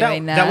more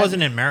doing that. That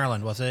wasn't in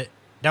Maryland, was it?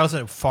 That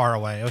wasn't far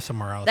away. It was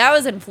somewhere else. That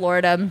was in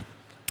Florida.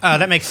 Oh,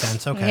 that makes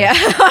sense. Okay.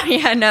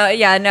 Yeah. No.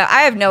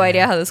 I have no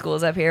idea how the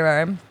schools up here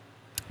are.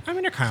 I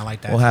mean, they're kind of like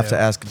that. We'll have to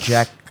ask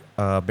Jack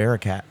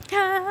Barakat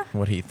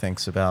what he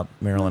thinks about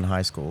Maryland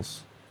high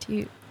schools.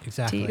 Do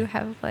you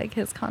have like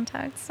his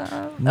contacts?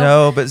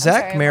 No, but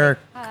Zach Merrick.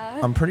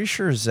 I'm pretty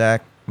sure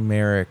Zach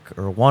Merrick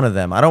or one of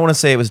them. I don't want to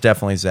say it was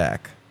definitely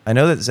Zach. I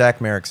know that Zach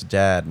Merrick's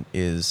dad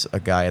is a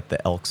guy at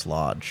the Elks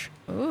Lodge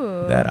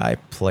that I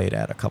played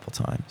at a couple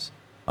times.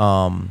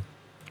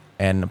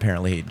 And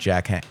apparently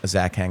Zach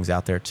hangs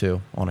out there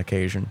too on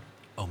occasion.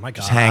 Oh my God.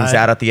 Just hangs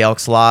out at the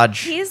Elks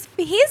Lodge.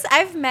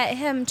 I've met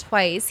him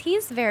twice.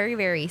 He's very,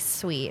 very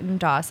sweet and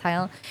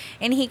docile.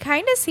 And he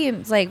kind of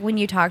seems like when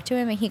you talk to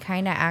him, he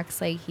kind of acts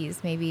like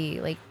he's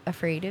maybe like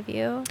afraid of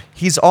you.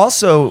 He's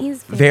also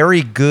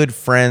very good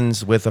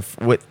friends with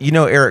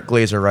Eric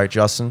Glazer, right,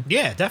 Justin?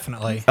 Yeah,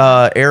 definitely.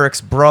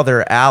 Eric's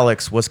brother,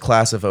 Alex, was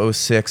class of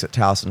 06 at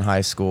Towson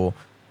High School.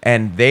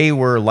 And they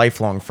were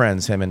lifelong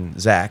friends, him and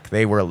Zach.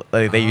 They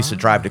used to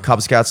drive to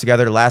Cub Scouts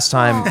together. Last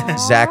time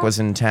Zach was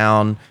in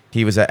town,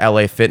 he was at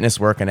LA Fitness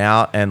working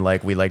out, and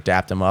we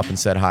dapped him up and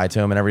said hi to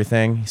him and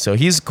everything. So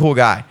he's a cool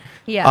guy.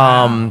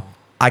 Yeah.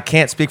 I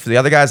can't speak for the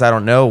other guys. I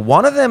don't know.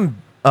 One of them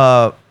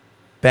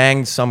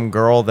banged some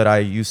girl that I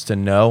used to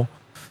know.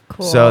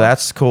 Cool. So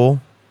that's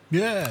cool.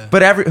 Yeah.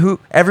 But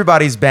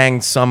everybody's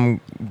banged some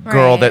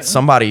girl that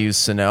somebody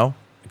used to know.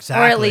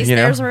 Exactly. Or at least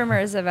there's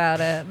rumors about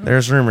it.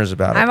 There's rumors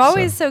about it. I'm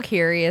always so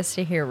curious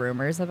to hear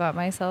rumors about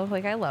myself.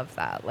 Like, I love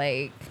that.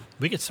 Like,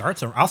 we could start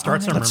some. I'll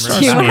start some rumors.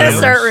 You want to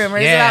start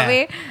rumors about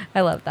me?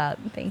 I love that.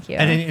 Thank you.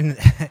 And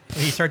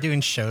when you start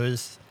doing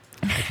shows,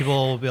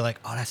 people will be like,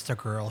 "Oh, that's the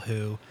girl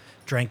who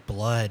drank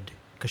blood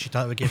because she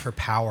thought it would give her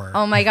power."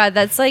 Oh my God,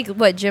 that's like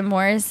what Jim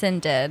Morrison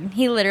did.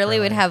 He literally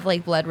would have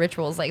like blood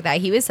rituals like that.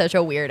 He was such a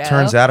weirdo.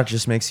 Turns out it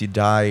just makes you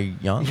die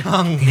young.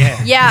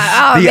 Yeah.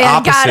 Yeah. Oh The man,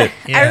 opposite. God.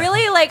 Yeah. I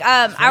really like.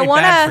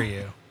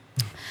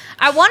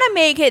 I want to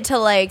make it to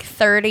like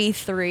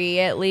 33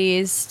 at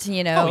least.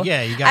 You know. Oh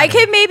yeah, you got. I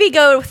could maybe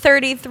go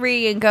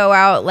 33 and go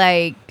out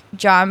like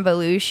John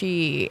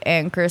Belushi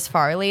and Chris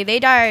Farley. They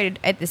died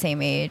at the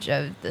same age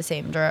of the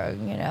same drug,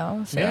 you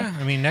know? So yeah,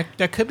 I mean,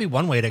 that could be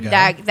one way to go.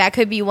 That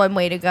could be one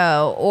way to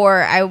go.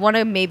 Or I want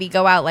to maybe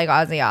go out like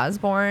Ozzy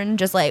Osbourne,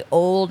 just like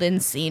old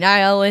and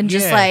senile and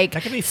just like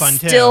that could be fun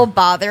still too.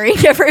 bothering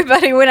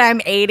everybody when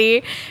I'm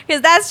 80.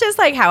 Because that's just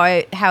like how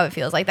it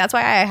feels like. That's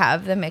why I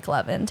have the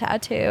McLovin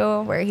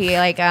tattoo where he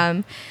like,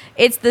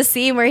 it's the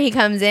scene where he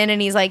comes in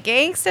and he's like,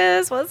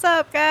 "Gangsters, what's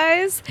up,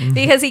 guys?"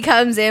 Because he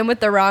comes in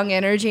with the wrong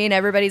energy and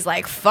everybody's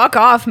like, "Fuck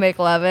off,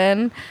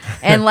 McLovin."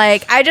 And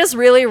like, I just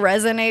really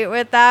resonate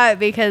with that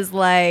because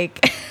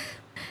like,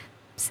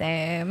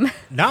 same.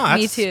 No,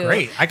 that's Me too.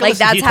 great. I could Like,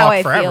 listen to you that's how talk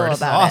I forever. feel This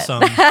is about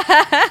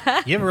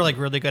awesome. You have like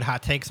really good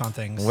hot takes on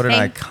things. What an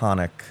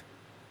iconic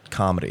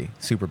comedy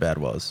Superbad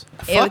was.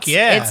 Fuck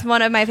yeah. It's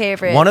one of my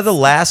favorites. One of the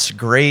last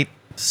great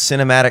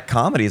cinematic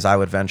comedies, I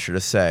would venture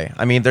to say.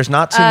 I mean, there's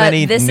not too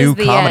many new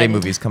comedy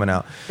movies coming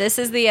out. This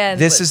is the end.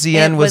 This is the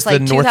end was the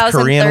like North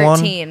Korean one?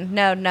 2013.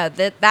 No,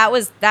 that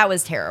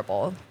was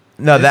terrible.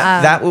 No,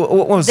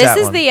 what was This that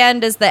is one? the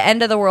end is the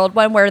end of the world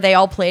one where they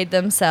all played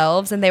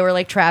themselves and they were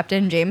like trapped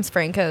in James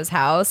Franco's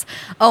house.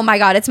 Oh my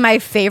God, it's my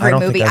favorite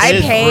movie. It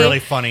is really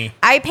funny.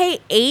 I pay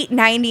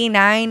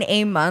 $8.99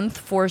 a month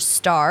for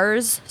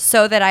Stars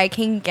so that I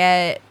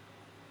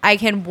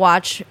can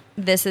watch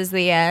This Is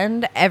the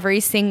End every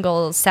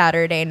single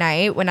Saturday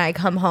night when I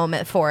come home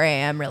at 4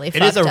 a.m. really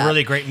fucked up. It is a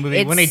really great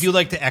movie. When they do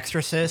like The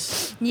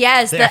Exorcist.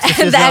 Yes, The the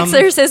Exorcism.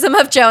 Exorcism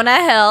of Jonah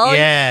Hill.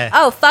 Yeah.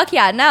 Oh, fuck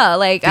yeah. No,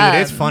 like. Dude,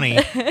 it's funny.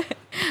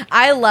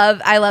 I love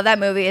that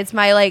movie. It's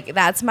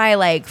that's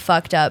my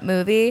fucked up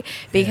movie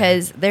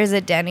because there's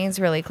a Denny's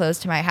really close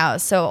to my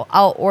house. So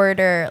I'll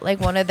order like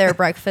one of their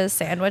breakfast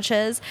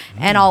sandwiches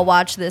and I'll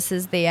watch This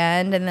Is the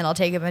End and then I'll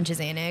take a bunch of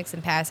Xanax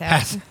and pass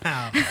out.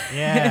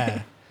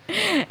 Yeah.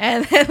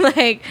 And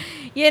then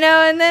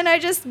and then I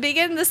just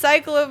begin the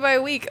cycle of my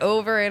week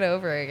over and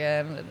over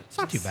again. It's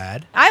not too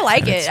bad. I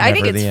like it. I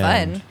think never it's the fun.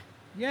 end.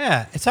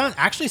 Yeah, it sounds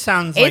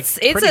like It's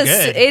pretty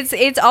good.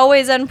 it's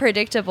always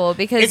unpredictable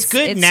because It's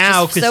good it's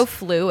now just so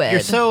fluid.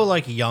 You're so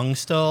like young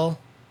still.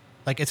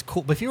 Like it's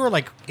cool, but if you were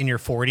like in your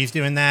 40s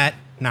doing that,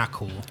 not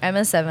cool. I'm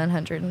a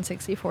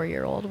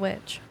 764-year-old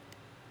witch.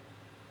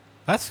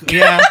 That's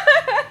yeah.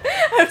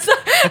 I'm sorry.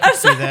 I'm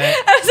sorry.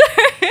 I'm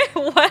sorry.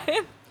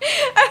 What?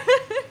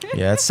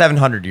 Yeah, it's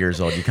 700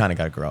 years old. You kind of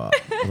got to grow up.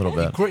 a little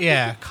bit.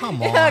 Yeah,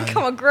 come on.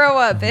 Come on, grow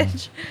up,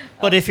 bitch.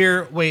 But if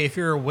you're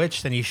a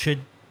witch, then you should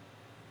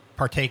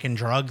partake in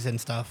drugs and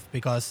stuff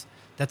because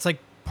that's like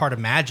part of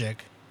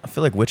magic. I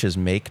feel like witches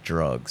make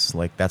drugs.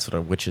 Like that's what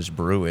a witch's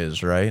brew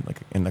is, right? Like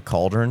in the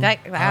cauldron.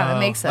 That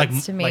makes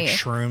sense to me. Like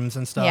shrooms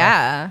and stuff.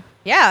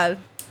 Yeah.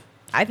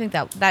 I think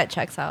that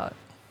checks out.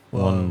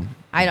 One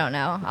I don't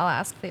know. I'll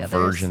ask the others.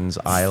 virgin's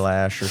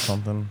eyelash or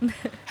something.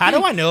 How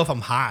do I know if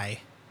I'm high?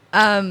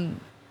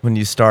 When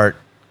you start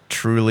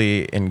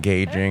truly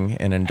engaging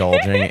and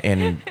indulging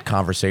in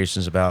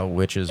conversations about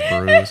witches'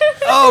 brews.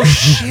 Oh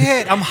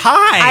shit, I'm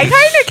high. I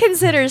kind of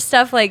consider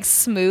stuff like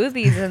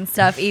smoothies and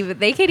stuff. Even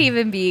they could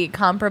even be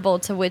comparable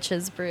to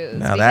witches' brews.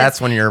 Now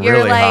that's when you're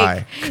really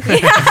high.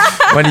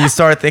 When you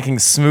start thinking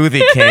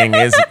Smoothie King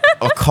is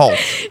a cult.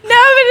 No,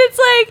 but it's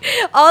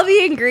like all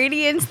the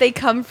ingredients, they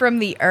come from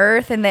the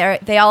earth and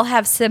they all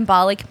have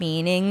symbolic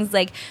meanings.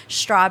 Like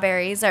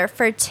strawberries are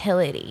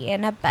fertility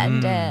and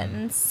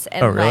abundance.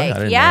 And Oh, really? I like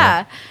didn't know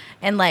yeah.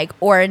 And like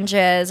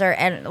oranges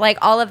and like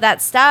all of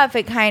that stuff,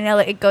 it kind of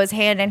it goes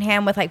hand in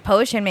hand with like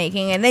potion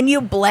making, and then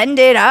you blend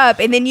it up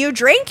and then you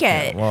drink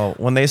it. Well,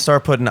 when they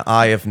start putting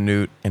Eye of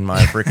Newt in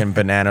my freaking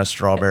banana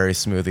strawberry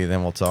smoothie,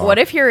 then we'll talk. What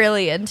if you're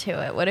really into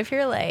it? What if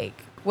you're like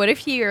a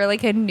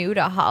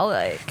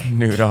nudaholic?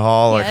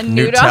 Nutaholic, Yeah,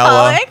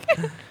 Nutella.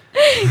 nudaholic.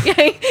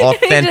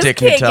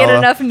 Authentic you just can't get Nutella.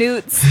 enough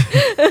newts.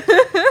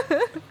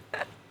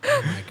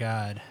 Oh my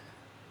god.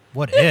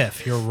 What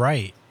if you're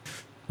right?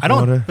 I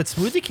What don't. if- But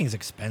Smoothie King's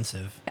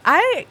expensive.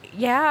 I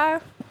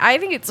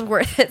think it's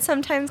worth it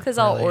sometimes because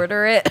I'll Really?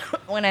 order it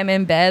when I'm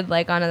in bed,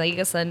 like on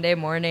a Sunday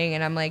morning,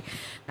 and I'm like,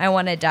 I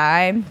want to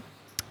die,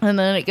 and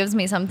then it gives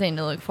me something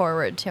to look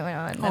forward to,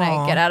 and then I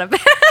Aw. get out of bed.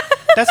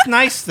 That's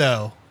nice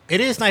though. It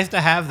is nice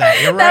to have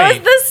that. You're That was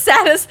right. the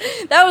saddest.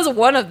 That was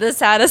one of the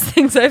saddest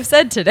things I've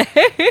said today.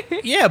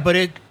 Yeah, but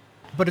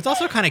it's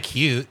also kind of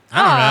cute.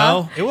 I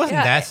don't know. It wasn't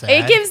Yeah. that sad.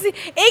 It gives me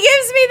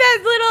that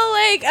little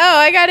like, oh,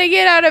 I gotta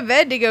get out of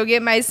bed to go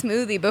get my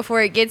smoothie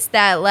before it gets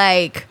that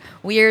like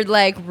weird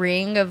like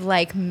ring of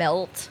like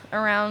melt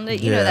around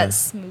it. You know, Yeah. that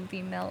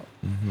smoothie melt.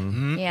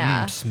 Mm,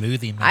 Yeah.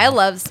 smoothie. I man.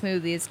 love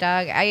smoothies,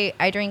 dog.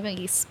 I drink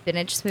like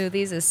spinach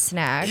smoothies as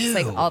snacks,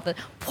 like Ew. all the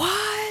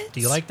what? Do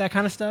you like that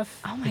kind of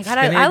stuff? Oh my Like god,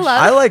 I spinach?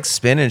 love. I like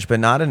spinach,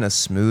 but not in a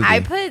smoothie. I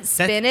put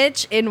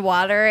spinach in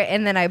water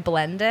and then I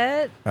blend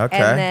it. Okay.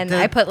 And then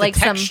The- I put the like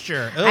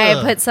texture. I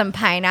Ugh. put some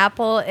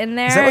pineapple in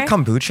there. Is that what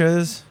kombucha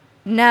is?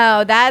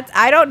 No,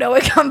 I don't know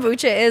what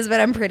kombucha is,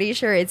 but I'm pretty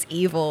sure it's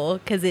evil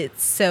because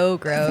it's so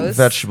gross.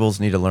 Vegetables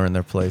need to learn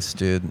their place,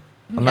 dude.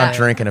 I'm not Yeah.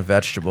 drinking a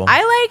vegetable.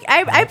 I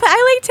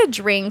like to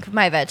drink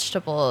my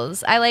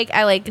vegetables. I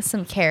like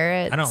some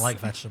carrots. I don't like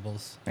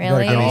vegetables. You gotta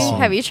Really? give me some-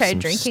 Have you tried some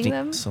drinking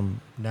them?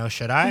 Some No,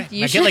 should I?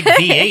 You I should. get like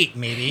V8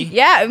 maybe.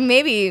 Yeah,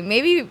 maybe.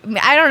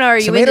 I don't know. Are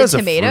you Tomatoes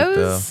into are fruit, tomatoes?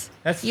 though.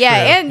 That's Yeah,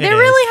 true. and It they're is.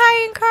 really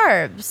high in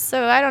carbs,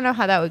 so I don't know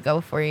how that would go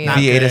for you. Not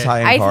V8 is good. high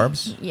in I-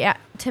 carbs. Yeah,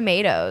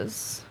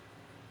 tomatoes.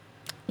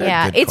 They're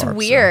Yeah, good it's carbs, though.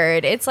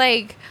 weird. It's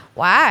like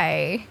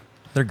why?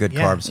 They're good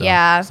Yeah. carbs. Though.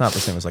 Yeah. It's not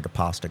the same as like a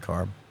pasta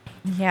carb.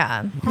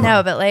 Yeah,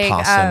 no, but like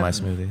Pasta in my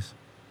smoothies.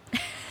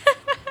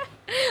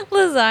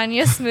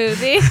 lasagna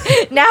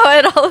smoothie now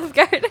at Olive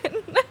Garden.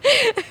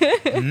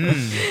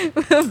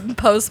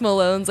 Post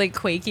Malone's like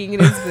quaking in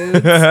his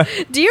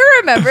boots. Do you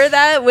remember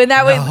that when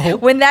that No.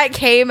 when that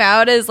came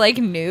out as like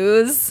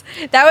news?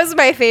 That was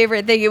my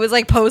favorite thing. It was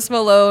like Post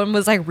Malone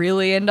was like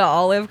really into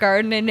Olive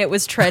Garden and it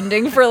was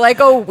trending for like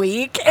a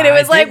week. And it I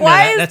was like, didn't know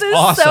why that. is That's this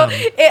awesome.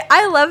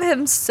 I love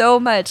him so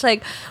much.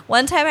 Like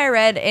one time I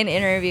read an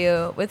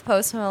interview with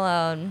Post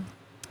Malone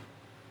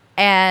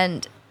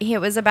and it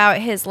was about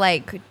his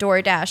like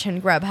DoorDash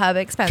and Grubhub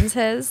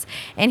expenses,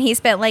 and he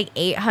spent like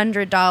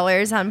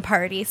 $800 on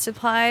party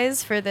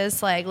supplies for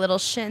this like little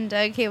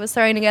shindig he was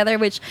throwing together.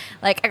 Which,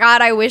 like,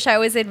 God, I wish I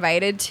was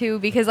invited to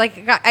because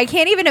like I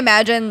can't even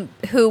imagine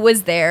who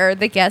was there.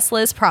 The guest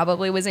list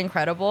probably was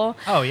incredible.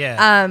 Oh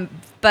yeah.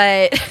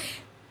 But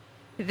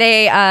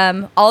they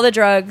all the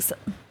drugs,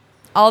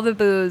 all the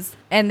booze,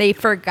 and they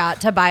forgot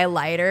to buy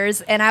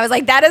lighters. And I was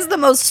like, that is the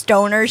most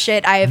stoner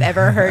shit I have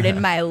ever heard in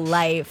my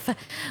life.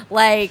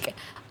 Like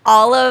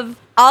all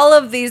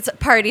of these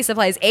party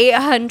supplies,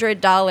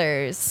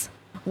 $800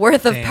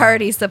 worth of Damn.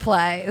 party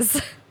supplies.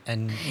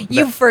 and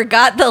You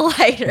forgot the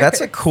lighter.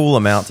 That's a cool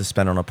amount to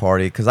spend on a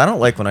party because I don't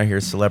like when I hear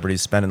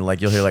celebrities spending like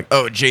you'll hear like,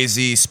 oh,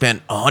 Jay-Z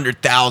spent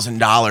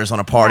 $100,000 on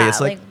a party. Yeah,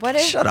 It's like, what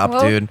if- shut up,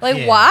 well, dude. Like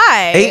Yeah.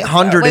 why?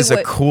 800 is a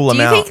what- cool do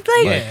you amount. Think,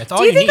 like, Yeah, it's all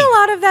do you you think need. a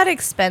lot of that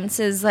expense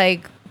is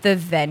like the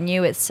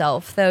venue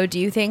itself though? Do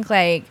you think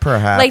like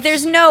Perhaps. like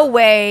there's no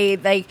way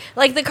like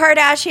the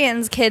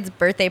Kardashians kids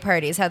birthday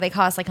parties how they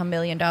cost like $1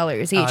 million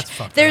each. that's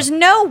fucked There's up.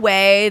 no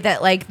way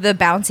that like the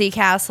bouncy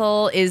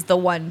castle is the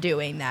one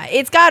doing that.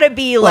 It's got to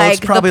be Well, it's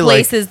like the probably, like,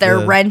 places they're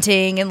the-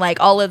 renting and like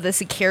all of the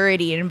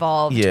security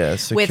involved Yeah,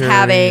 with security,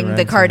 having the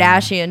renting.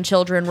 Kardashian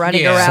children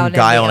running Yeah. around Some in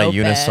guy the on a open.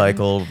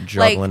 unicycle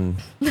juggling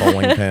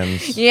bowling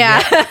pins.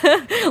 Yeah.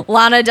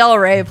 Lana Del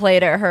Rey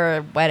played at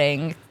her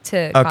wedding to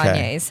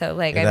Okay. Kanye. So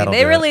like, Yeah, I that'll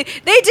mean, do it.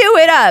 they do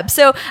it up.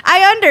 So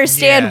I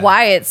understand Yeah.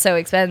 why it's so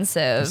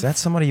expensive. Is that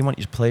somebody you want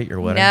you to play at your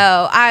wedding?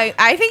 No,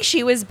 I think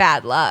she was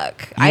bad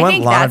luck. You I want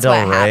think Lana that's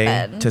Del what Rey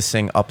happened. to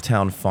sing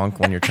Uptown Funk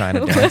when you're trying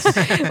to dance?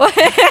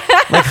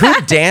 Like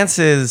who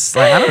dances?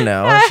 Like I don't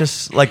know. It's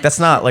just like that's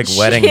not like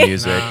wedding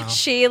music. No.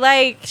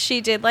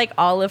 She did like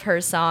all of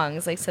her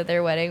songs. Like so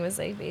their wedding was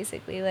like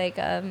basically like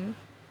a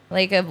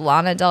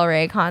Lana Del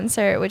Rey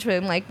concert, which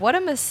would like what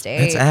a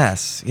mistake. That's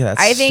ass. Yeah,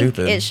 that's I think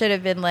stupid. it should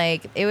have been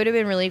like it would have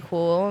been really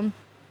cool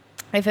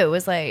if it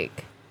was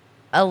like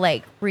a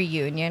like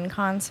reunion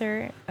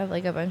concert of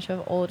like a bunch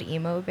of old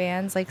emo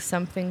bands, like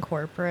something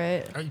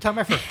corporate. Are you talking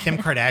about for Kim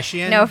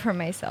Kardashian? No, for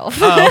myself.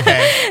 Oh,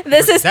 okay.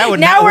 This is That would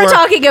now not we're work.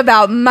 talking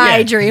about my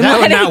Yeah, dream that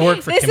would wedding. not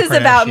work for This Kim is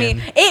about me.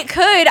 Kardashian. It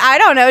could. I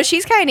don't know.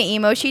 She's kind of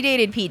emo. She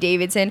dated Pete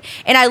Davidson,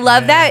 and I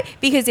love Yeah. that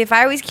because if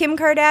I was Kim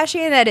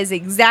Kardashian, that is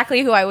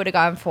exactly who I would have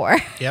gone for.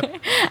 Yep.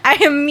 I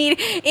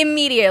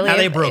immediately. Now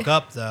they broke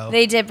up though.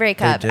 They did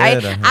break up. did,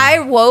 I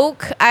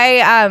woke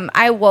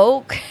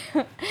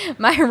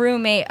my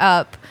roommate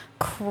up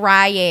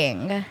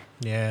crying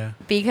Yeah.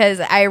 because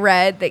I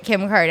read that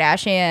Kim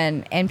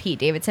Kardashian and Pete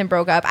Davidson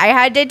broke up. I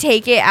had to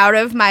take it out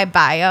of my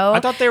bio I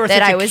thought they were that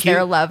such I a was cute-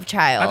 their love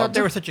child. I thought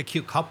they were such a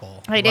cute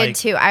couple. I did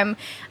too.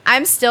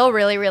 I'm still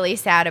really, really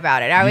sad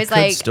about it. I You was could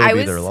like, still I be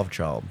was, their love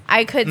child.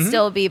 I could Mm-hmm.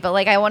 still be, but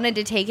like I wanted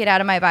to take it out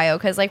of my bio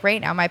because like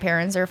right now my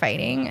parents are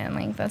fighting and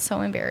like that's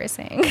so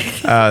embarrassing.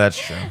 Oh, that's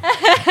true.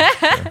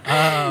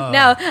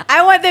 No,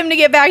 I want them to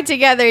get back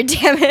together.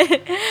 Damn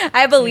it,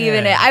 I believe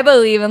in Yeah. it. I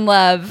believe in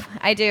love.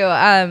 I do.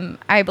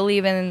 I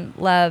believe in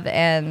love,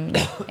 and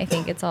I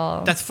think it's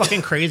all. That's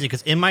fucking crazy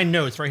because in my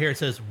notes right here it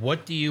says,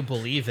 "What do you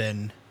believe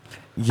in?"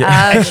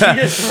 Yeah.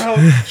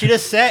 She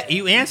just said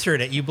you answered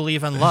it. You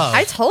believe in love.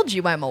 I told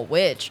you I'm a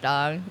witch,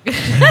 dog.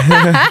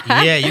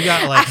 Yeah, you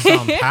got like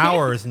some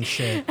powers and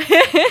shit.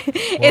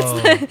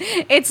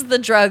 It's the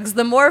drugs.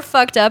 The more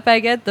fucked up I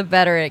get, the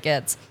better it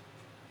gets.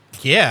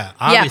 Yeah,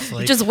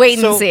 obviously. Yeah, just wait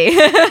and So, see.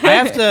 I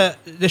have to.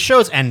 The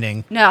show's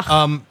ending.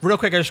 No. Real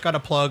quick, I just got to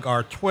plug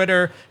our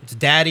Twitter. It's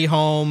Daddy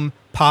Home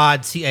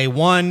Pod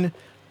CA1.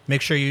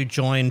 Make sure you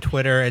join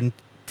Twitter and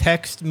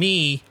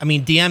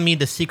DM me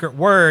the secret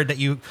word that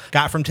you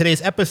got from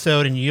today's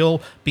episode, and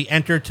you'll be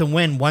entered to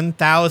win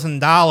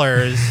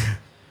 $1,000.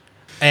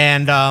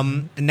 And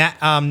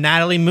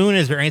Natalie Moon,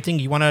 is there anything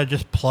you want to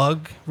just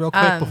plug real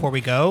quick before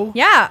we go?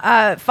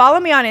 Yeah,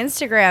 follow me on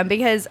Instagram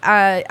because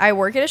I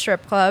work at a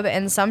strip club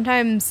and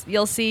sometimes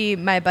you'll see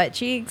my butt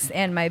cheeks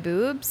and my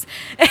boobs.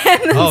 And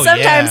then Oh,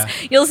 sometimes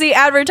yeah. you'll see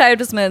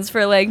advertisements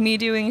for like me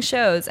doing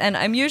shows. And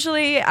I'm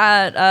usually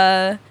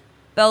at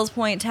Bell's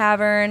Point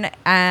Tavern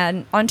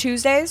and on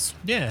Tuesdays.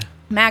 Yeah.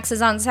 Max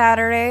is on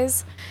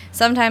Saturdays.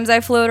 Sometimes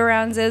I float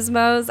around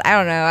Zizmos. I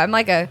don't know. I'm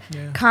like a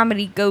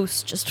comedy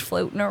ghost just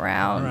floating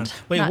around.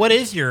 Wait, Not- what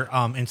is your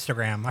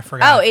Instagram? I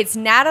forgot. Oh, it's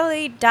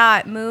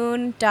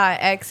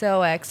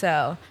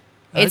natalie.moon.xoxo.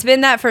 It's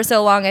been that for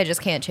so long, I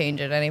just can't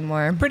change it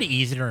anymore. pretty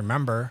easy to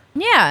remember.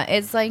 Yeah,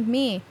 it's like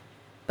me,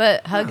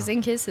 but hugs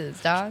and kisses,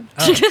 dog.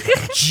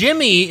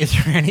 Jimmy, is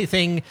there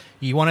anything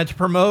you wanted to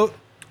promote?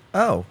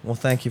 Oh, well,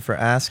 thank you for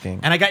asking.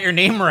 And I got your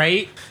name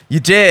right. You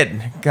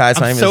did, guys.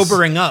 My I'm name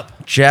sobering up.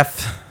 is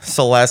Jeff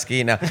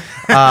Selesky. No,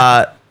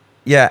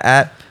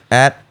 yeah.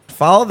 At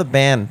follow the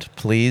band,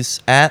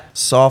 please. At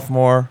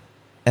sophomore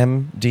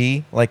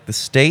MD, like the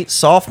state.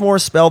 Sophomore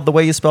spelled the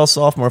way you spell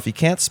sophomore. If you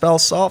can't spell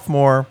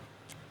sophomore,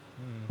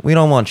 we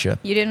don't want you.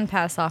 You didn't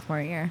pass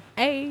sophomore year.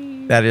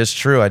 Hey. That is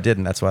true. I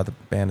didn't. That's why the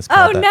band is Oh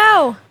called that.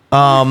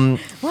 no.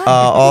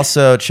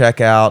 Also, check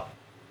out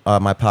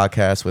my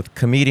podcast with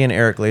comedian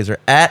Eric Glazer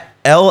at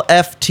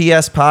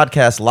LFTS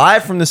Podcast,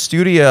 live from the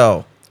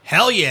studio.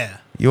 Hell yeah.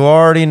 You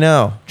already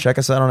know. Check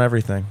us out on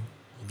everything.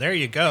 There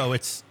you go.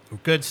 It's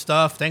good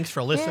stuff. Thanks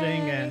for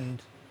listening. Yay.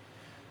 And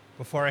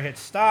before I hit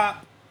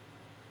stop,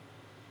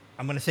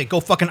 I'm going to say go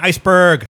fucking iceberg.